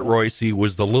best part, Royce,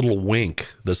 was the little wink,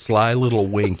 the sly little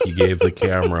wink you gave the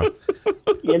camera.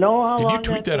 You know how Did long you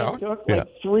tweet that out? took? Like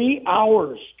 3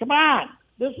 hours. Come on.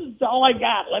 This is all I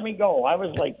got. Let me go. I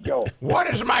was like, Joe. What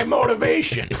is my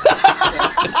motivation?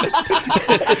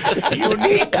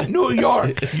 Unique New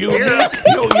York. Unique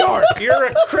New York.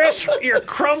 You're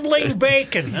crumbling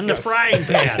bacon in the frying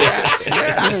pan. Yes.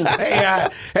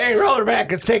 Hey,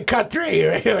 Rollerback, let's take cut 3.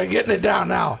 We're getting it down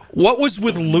now. What was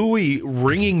with Louis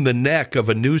wringing the neck of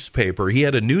a newspaper? He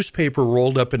had a newspaper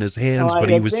rolled up in his hands,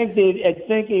 but he was... I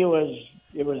think he was...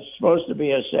 It was supposed to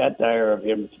be a satire of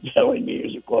him telling me he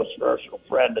was a close personal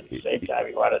friend. At the same time,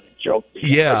 he wanted to choke me.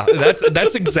 Yeah,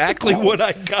 that's exactly what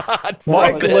I got.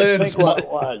 Mike Lynn's... It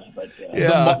was, but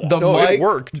it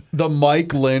worked. The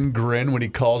Mike Lynn grin when he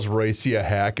calls Royce a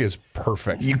hack is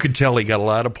perfect. You could tell he got a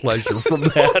lot of pleasure from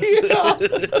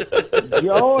that.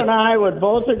 Joe and I would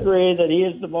both agree that he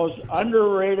is the most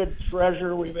underrated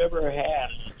treasure we've ever had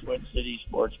in the Twin Cities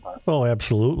sports market. Oh,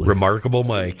 absolutely. Remarkable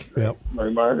Mike. Yep.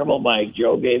 Remarkable Mike.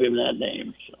 Joe gave him that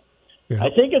name. So. Yeah. I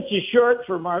think it's a short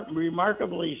for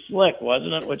Remarkably Slick,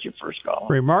 wasn't it? What you first call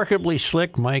him? Remarkably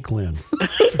slick Mike Lynn.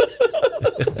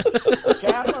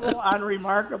 Capital on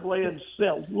Remarkably and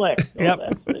Slick. So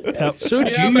Yep.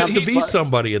 Such, you used to be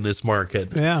somebody in this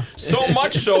market. Yeah. So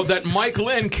much so that Mike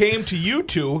Lynn came to you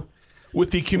two with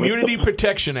the Community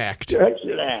Protection Act.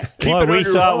 Well, we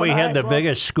thought we had the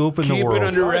biggest scoop in the Keep world. it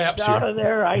under wraps Out here. of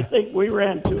there, I think we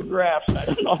ran 2 graphs. I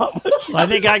don't know how much. I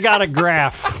think I got a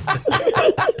graph.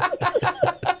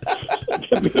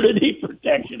 Community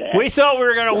Protection Act. We thought we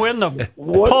were going to win the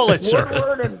Pulitzer.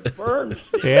 Woodward and Burns.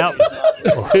 Yep.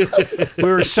 We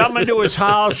were summoned to his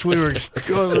house. It was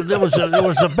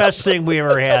the best thing we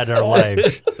ever had in our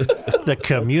lives. The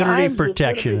Community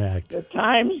Protection Act. The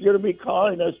Times going to be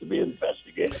calling us to be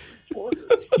investigated.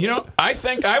 You know, I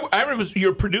think I was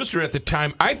your producer at the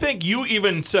time. I think you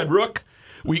even said, Rook,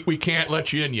 we can't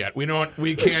let you in yet. We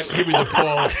can't give you the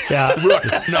full Rook.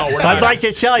 No, we're not. I'd like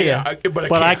to tell you, Yeah, but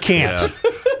I can't.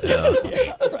 Yeah,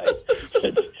 right.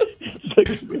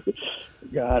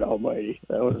 God almighty.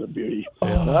 That was a beauty.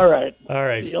 All right. All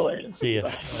right. See you later. See you.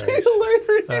 See you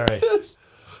later, he All right. says.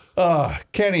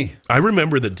 Kenny. I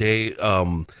remember the day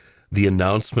the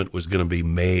announcement was going to be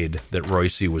made that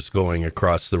Royce was going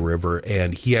across the river,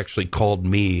 and he actually called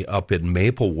me up in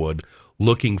Maplewood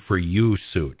looking for you,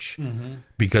 Such,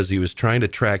 because he was trying to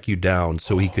track you down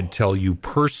so he could tell you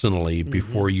personally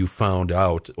before you found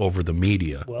out over the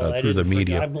media, through the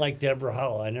media. I'm like Deborah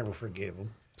Howell. I never forgave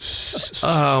him.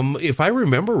 If I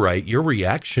remember right, your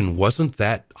reaction wasn't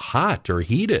that hot or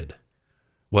heated,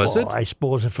 was it? I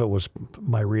suppose if it was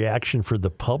my reaction for the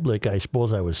public, I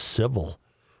suppose I was civil.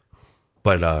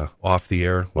 But off the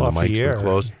air, when Off the mics were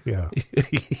closed? Yeah.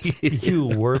 You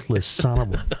worthless son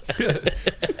of a...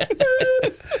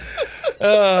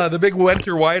 The big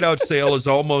winter whiteout sale is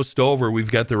almost over.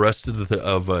 We've got the rest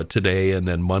of today and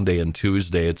then Monday and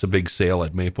Tuesday. It's a big sale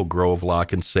at Maple Grove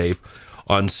Lock and Safe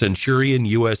on Centurion,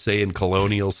 USA, and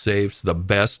Colonial Safes, the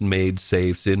best made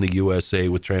safes in the USA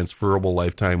with transferable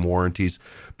lifetime warranties,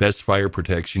 best fire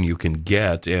protection you can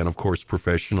get, and of course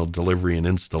professional delivery and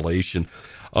installation.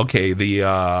 Okay,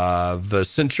 the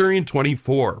Centurion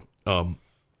 24,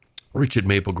 Rich at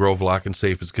Maple Grove Lock and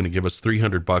Safe is going to give us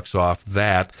 $300 off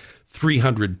that,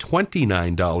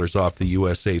 $329 off the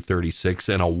USA 36,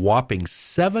 and a whopping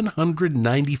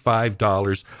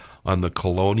 $795 on the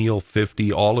Colonial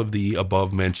 50. All of the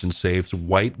above-mentioned safes,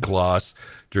 white gloss,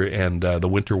 and the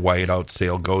winter whiteout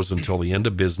sale goes until the end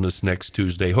of business next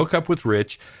Tuesday. Hook up with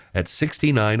Rich at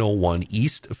 6901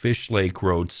 East Fish Lake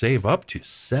Road. Save up to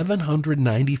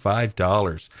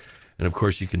 $795. And, of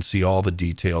course, you can see all the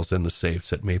details and the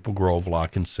safes at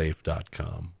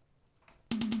maplegrovelockandsafe.com.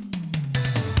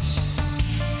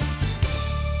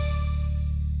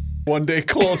 One day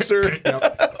closer.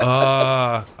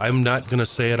 I'm not going to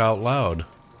say it out loud,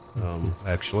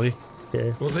 actually.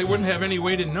 Okay. Well, they wouldn't have any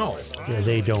way to know. Yeah,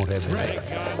 they don't have it.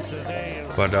 Right.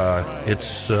 But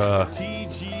it's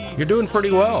you're doing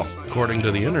pretty well, according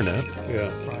to the internet.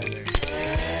 Yeah.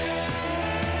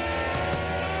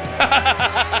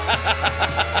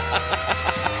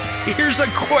 Here's a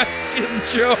question,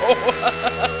 Joe.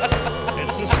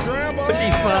 It's the scramble.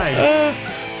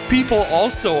 55. People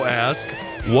also ask,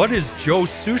 what is Joe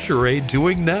Souchere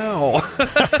doing now?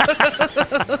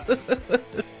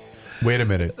 Wait a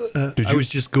minute. I was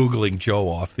just Googling Joe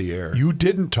off the air. You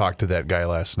didn't talk to that guy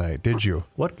last night, did you?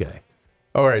 What guy?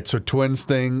 All right, so Twins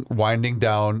thing winding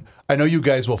down. I know you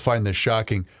guys will find this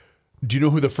shocking. Do you know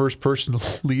who the first person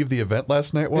to leave the event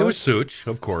last night was? It was Such,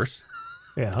 of course.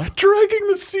 Yeah. Dragging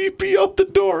the CP out the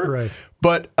door. Right.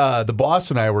 But the boss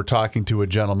and I were talking to a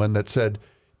gentleman that said,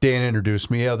 Dan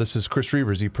introduced me. Yeah, this is Chris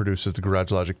Reavers. He produces the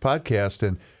Garage Logic podcast.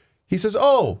 And he says,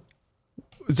 oh,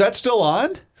 is that still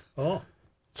on? Oh.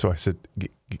 So I said,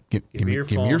 give me your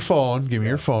phone. Give me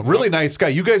your phone. Really nice guy.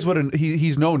 You guys would.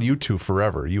 He's known you two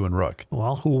forever, you and Rook.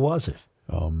 Well, who was it?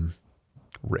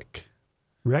 Rick.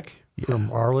 Rick? Yeah. From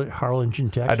Harlingen,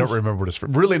 Texas? I don't remember what his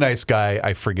really nice guy.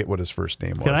 I forget what his first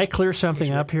name was. Can I clear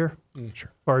something up here?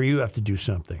 Sure. Or you have to do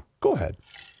something? Go ahead.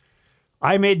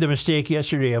 I made the mistake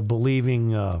yesterday of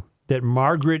believing that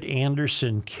Margaret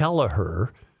Anderson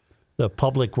Kelleher, the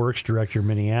Public Works Director of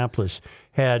Minneapolis,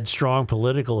 had strong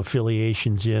political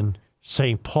affiliations in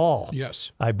St. Paul.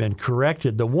 Yes. I've been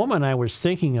corrected. The woman I was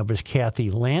thinking of is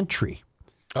Kathy Lantry.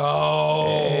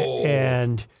 Oh.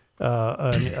 And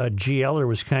a GLer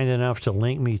was kind enough to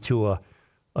link me to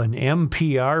an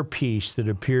NPR piece that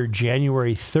appeared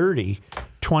January 30,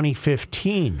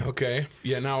 2015. Okay.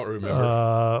 Yeah, now I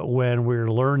remember. When we're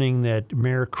learning that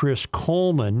Mayor Chris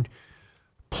Coleman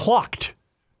plucked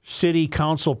City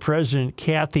Council President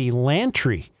Kathy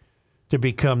Lantry to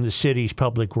become the city's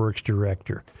public works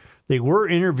director. They were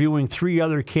interviewing 3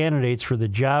 other candidates for the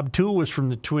job. 2 were from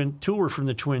the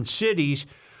Twin Cities.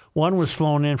 One was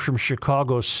flown in from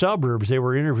Chicago's suburbs. They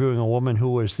were interviewing a woman who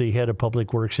was the head of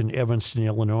public works in Evanston,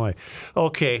 Illinois.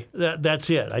 Okay, that's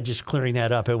it. I just clearing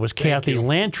that up. It was Kathy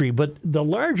Lantry. But the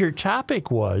larger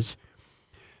topic was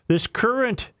this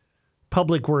current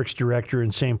public works director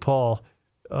in St. Paul,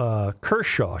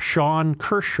 Sean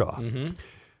Kershaw,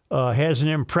 has an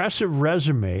impressive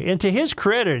resume. And to his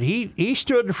credit, he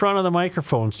stood in front of the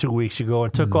microphones 2 weeks ago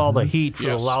and took all the heat for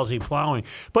the lousy plowing.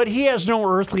 But he has no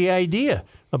earthly idea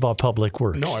about public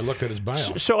works. No, I looked at his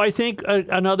bio. So I think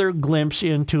another glimpse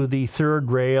into the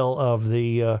third rail of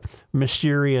the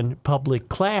Mysterian public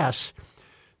class.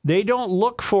 They don't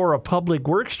look for a public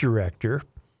works director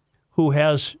who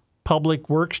has public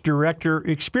works director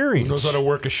experience. Knows how to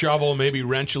work a shovel, maybe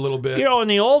wrench a little bit. You know, in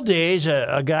the old days,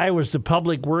 a guy was the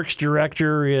public works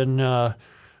director in, I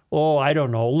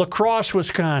don't know, La Crosse,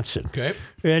 Wisconsin. Okay.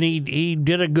 And he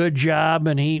did a good job,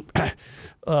 and he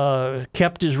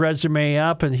kept his resume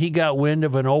up, and he got wind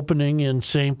of an opening in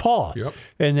St. Paul. Yep.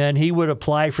 And then he would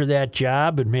apply for that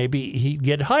job, and maybe he'd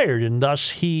get hired, and thus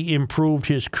he improved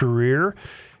his career.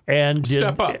 And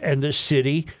and the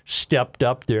city stepped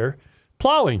up their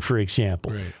plowing, for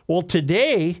example. Right. Well,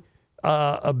 today,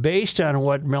 based on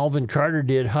what Melvin Carter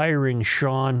did hiring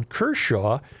Sean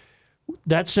Kershaw,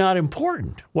 that's not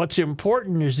important. What's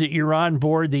important is that you're on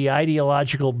board the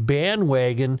ideological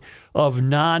bandwagon of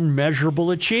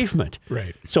non-measurable achievement.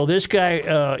 Right. So this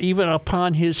guy, even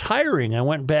upon his hiring, I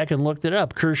went back and looked it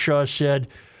up. Kershaw said,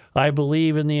 I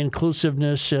believe in the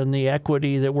inclusiveness and the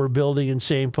equity that we're building in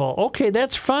St. Paul. Okay,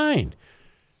 that's fine.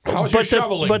 How's your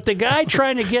shoveling? But the guy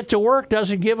trying to get to work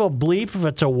doesn't give a bleep if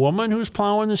it's a woman who's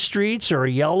plowing the streets, or a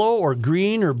yellow or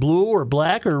green or blue or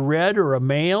black or red or a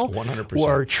male 100%.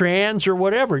 or trans or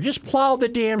whatever. Just plow the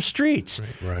damn streets.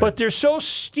 Right. But they're so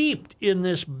steeped in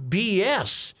this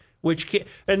BS.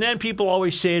 And then people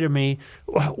always say to me,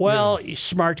 well, you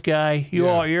smart guy,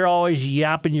 you're always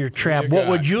yapping your trap. What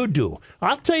would you do?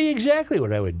 I'll tell you exactly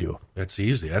what I would do. That's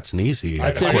easy. That's an easy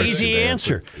That's an easy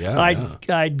answer.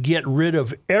 I'd get rid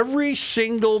of every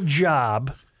single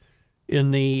job in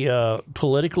the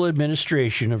political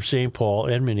administration of St. Paul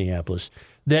and Minneapolis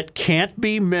that can't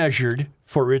be measured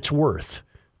for its worth,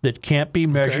 that can't be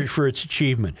measured for its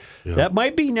achievement. Yeah. That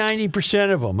might be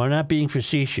 90% of them. I'm not being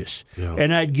facetious. Yeah.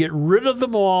 And I'd get rid of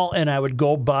them all, and I would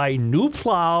go buy new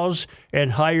plows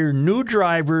and hire new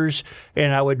drivers,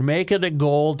 and I would make it a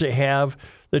goal to have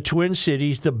the Twin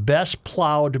Cities the best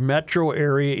plowed metro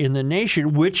area in the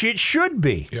nation, which it should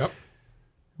be. Yep.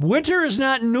 Winter is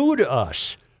not new to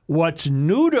us. What's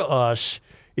new to us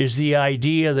is the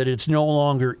idea that it's no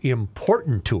longer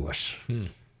important to us.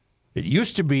 It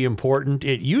used to be important.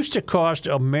 It used to cost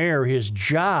a mayor his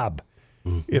job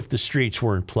if the streets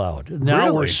weren't plowed. Now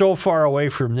Really? we're so far away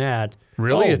from that.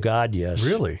 Really? Oh, God, yes.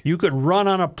 Really? You could run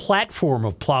on a platform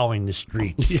of plowing the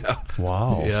streets. Yeah.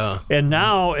 Wow. Yeah. And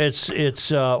now it's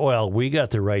well, we got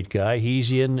the right guy.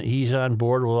 He's on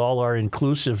board with all our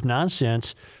inclusive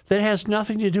nonsense that has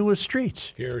nothing to do with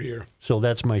streets. Here. So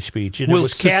that's my speech. And Well, it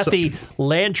was Kathy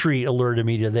Lantry alerted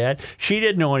me to that. She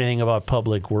didn't know anything about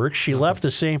public works. She left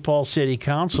the St. Paul City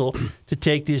Council to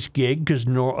take this gig because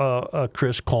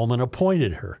Chris Coleman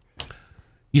appointed her.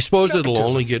 You suppose it'll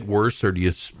only get worse, or do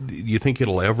you think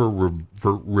it'll ever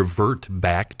revert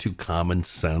back to common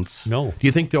sense? No. Do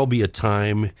you think there'll be a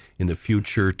time in the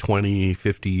future, 20,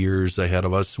 50 years ahead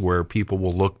of us, where people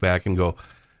will look back and go,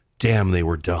 damn, they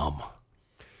were dumb?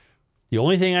 The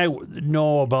only thing I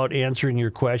know about answering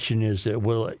your question is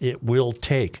that it will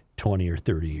take 20 or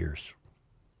 30 years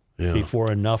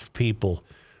before enough people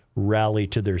rally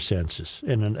to their senses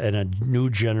and a new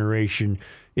generation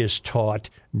is taught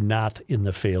not in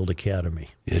the failed academy.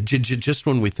 Yeah, just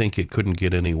when we think it couldn't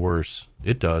get any worse,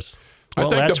 it does. Well,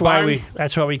 that's why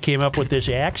we came up with this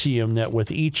axiom that with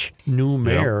each new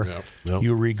mayor,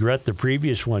 you regret the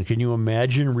previous one. Can you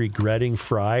imagine regretting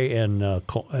Fry and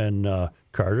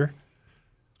Carter?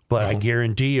 But I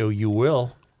guarantee you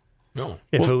will. No.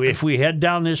 If we head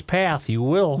down this path, you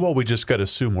will. Well, we just got to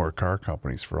sue more car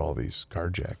companies for all these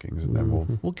carjackings, and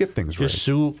then we'll get things right. Just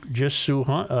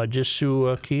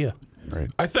sue Kia. Right.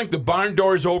 I think the barn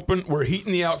door's open. We're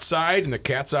heating the outside, and the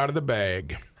cat's out of the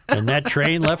bag. And that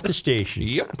train left the station.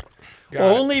 Yep.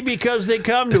 Only because they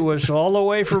come to us all the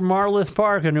way from Marloth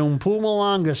Park in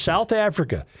Mpumalanga, South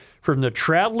Africa, from the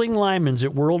traveling Lymans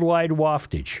at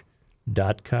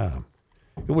worldwidewaftage.com.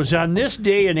 It was on this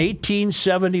day in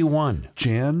 1871.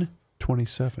 Jan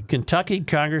 27. Kentucky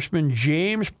Congressman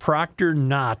James Proctor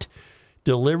Knott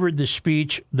delivered the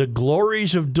speech, The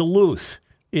Glories of Duluth,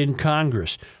 in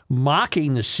Congress,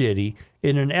 mocking the city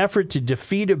in an effort to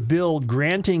defeat a bill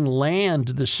granting land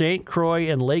to the St.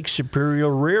 Croix and Lake Superior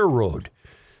Railroad.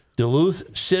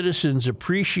 Duluth citizens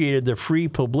appreciated the free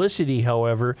publicity,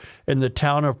 however, and the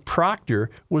town of Proctor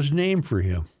was named for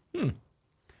him. Really?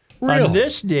 On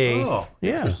this day,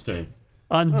 interesting.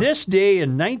 On this day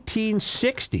in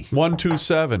 1960,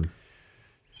 127.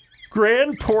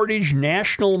 Grand Portage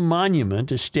National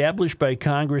Monument, established by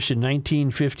Congress in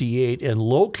 1958 and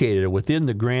located within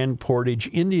the Grand Portage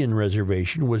Indian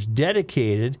Reservation, was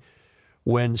dedicated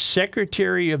when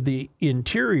Secretary of the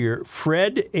Interior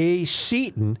Fred A.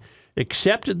 Seaton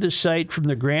accepted the site from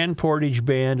the Grand Portage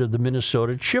Band of the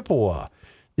Minnesota Chippewa.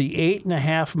 The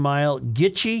 8.5-mile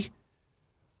Gitche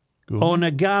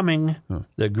Onagaming,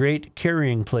 the great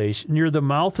carrying place near the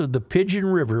mouth of the Pigeon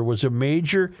River, was a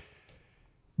major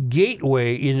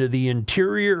gateway into the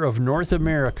interior of North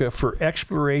America for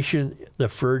exploration, the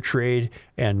fur trade,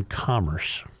 and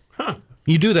commerce.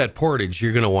 You do that portage,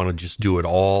 you're going to want to just do it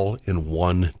all in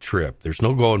one trip. There's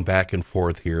no going back and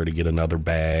forth here to get another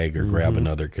bag or grab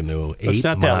another canoe. It's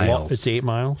not miles. that long. It's 8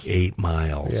 miles? 8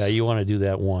 miles. Yeah, you want to do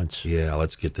that once. Yeah,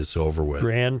 let's get this over with.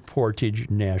 Grand Portage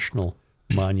National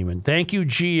Monument. Thank you,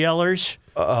 G. Ellers.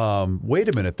 Wait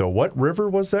a minute, though. What river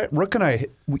was that? Rook and I,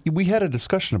 we had a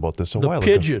discussion about this a while ago.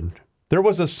 The Pigeon. There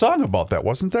was a song about that,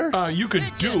 wasn't there? You could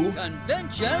do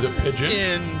the Pigeon.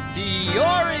 In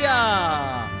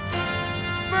Peoria.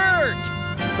 Bert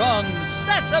from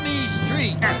Sesame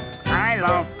Street. I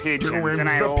love pigeons, and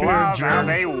I love how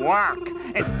they walk.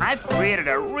 And I've created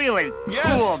a really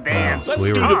cool dance. Let's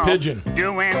do the pigeon.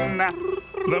 Doing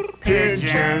the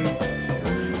pigeon.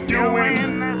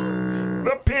 Doing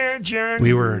the pigeon.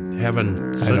 We were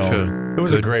having such a It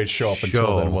was a great show up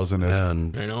until then, wasn't it?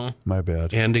 And I know. My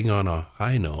bad. Ending on a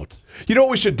high note. You know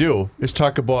what we should do is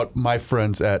talk about my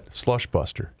friends at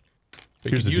Slushbuster.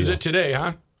 You could use it today,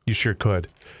 huh? You sure could.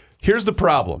 Here's the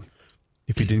problem.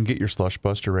 If you didn't get your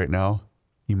Slushbuster right now,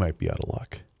 you might be out of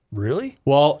luck. Really?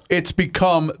 Well, it's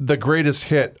become the greatest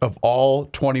hit of all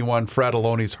 21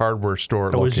 Fratelloni's hardware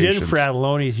store locations. I was in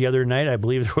Fratelloni's the other night. I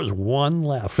believe there was one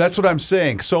left. That's what I'm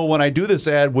saying. So when I do this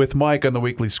ad with Mike on the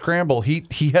Weekly Scramble, he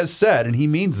has said, and he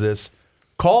means this,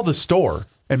 call the store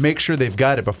and make sure they've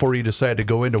got it before you decide to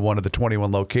go into one of the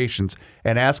 21 locations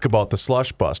and ask about the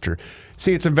Slush Buster.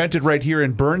 See, it's invented right here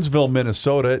in Burnsville,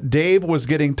 Minnesota. Dave was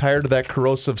getting tired of that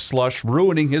corrosive slush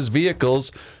ruining his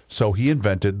vehicles, so he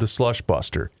invented the Slush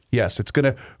Buster. Yes, it's going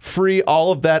to free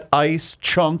all of that ice,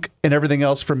 chunk, and everything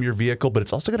else from your vehicle, but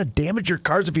it's also going to damage your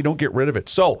cars if you don't get rid of it.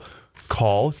 So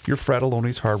call your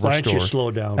Fratelloni's hardware Why don't you store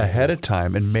slow down ahead of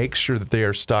time and make sure that they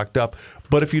are stocked up.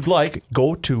 But if you'd like,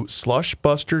 go to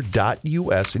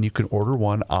slushbuster.us and you can order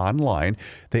one online.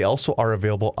 They also are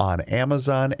available on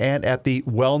Amazon and at the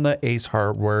Wellna Ace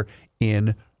Hardware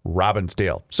in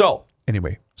Robbinsdale. So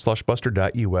anyway,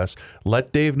 slushbuster.us.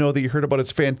 Let Dave know that you heard about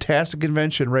its fantastic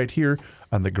invention right here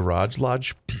on the Garage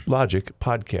Logic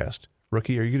podcast.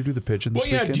 Rookie, are you going to do the pigeon this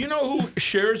weekend? Do you know who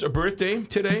shares a birthday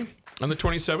today on the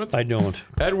 27th? I don't.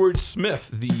 Edward Smith,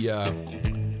 the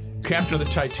captain of the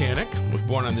Titanic, was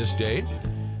born on this day.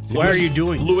 Why are you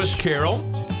doing Lewis Carroll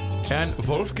and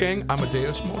Wolfgang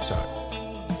Amadeus Mozart.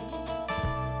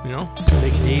 You know?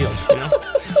 Big deal. You know?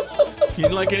 You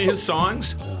like any of his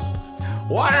songs?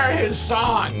 What are his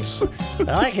songs? I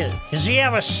like it. Does he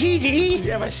have a CD? Does he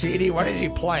have a CD? What does he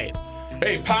play?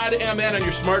 Hey, PodMN on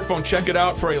your smartphone. Check it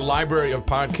out for a library of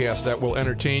podcasts that will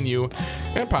entertain you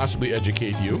and possibly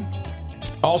educate you.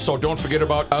 Also, don't forget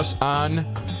about us on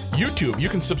YouTube. You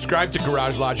can subscribe to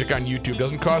Garage Logic on YouTube.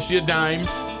 Doesn't cost you a dime,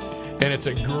 and it's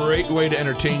a great way to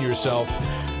entertain yourself.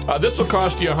 This will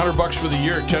cost you $100 for the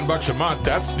year, $10 a month.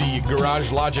 That's the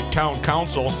Garage Logic Town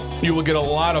Council. You will get a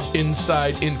lot of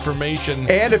inside information.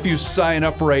 And if you sign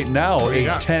up right now, a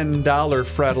got? $10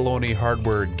 Fratelloni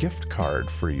hardware gift card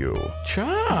for you.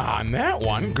 Cha, on that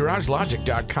one,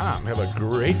 GarageLogic.com. Have a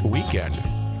great weekend.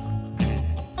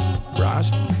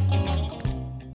 Roz?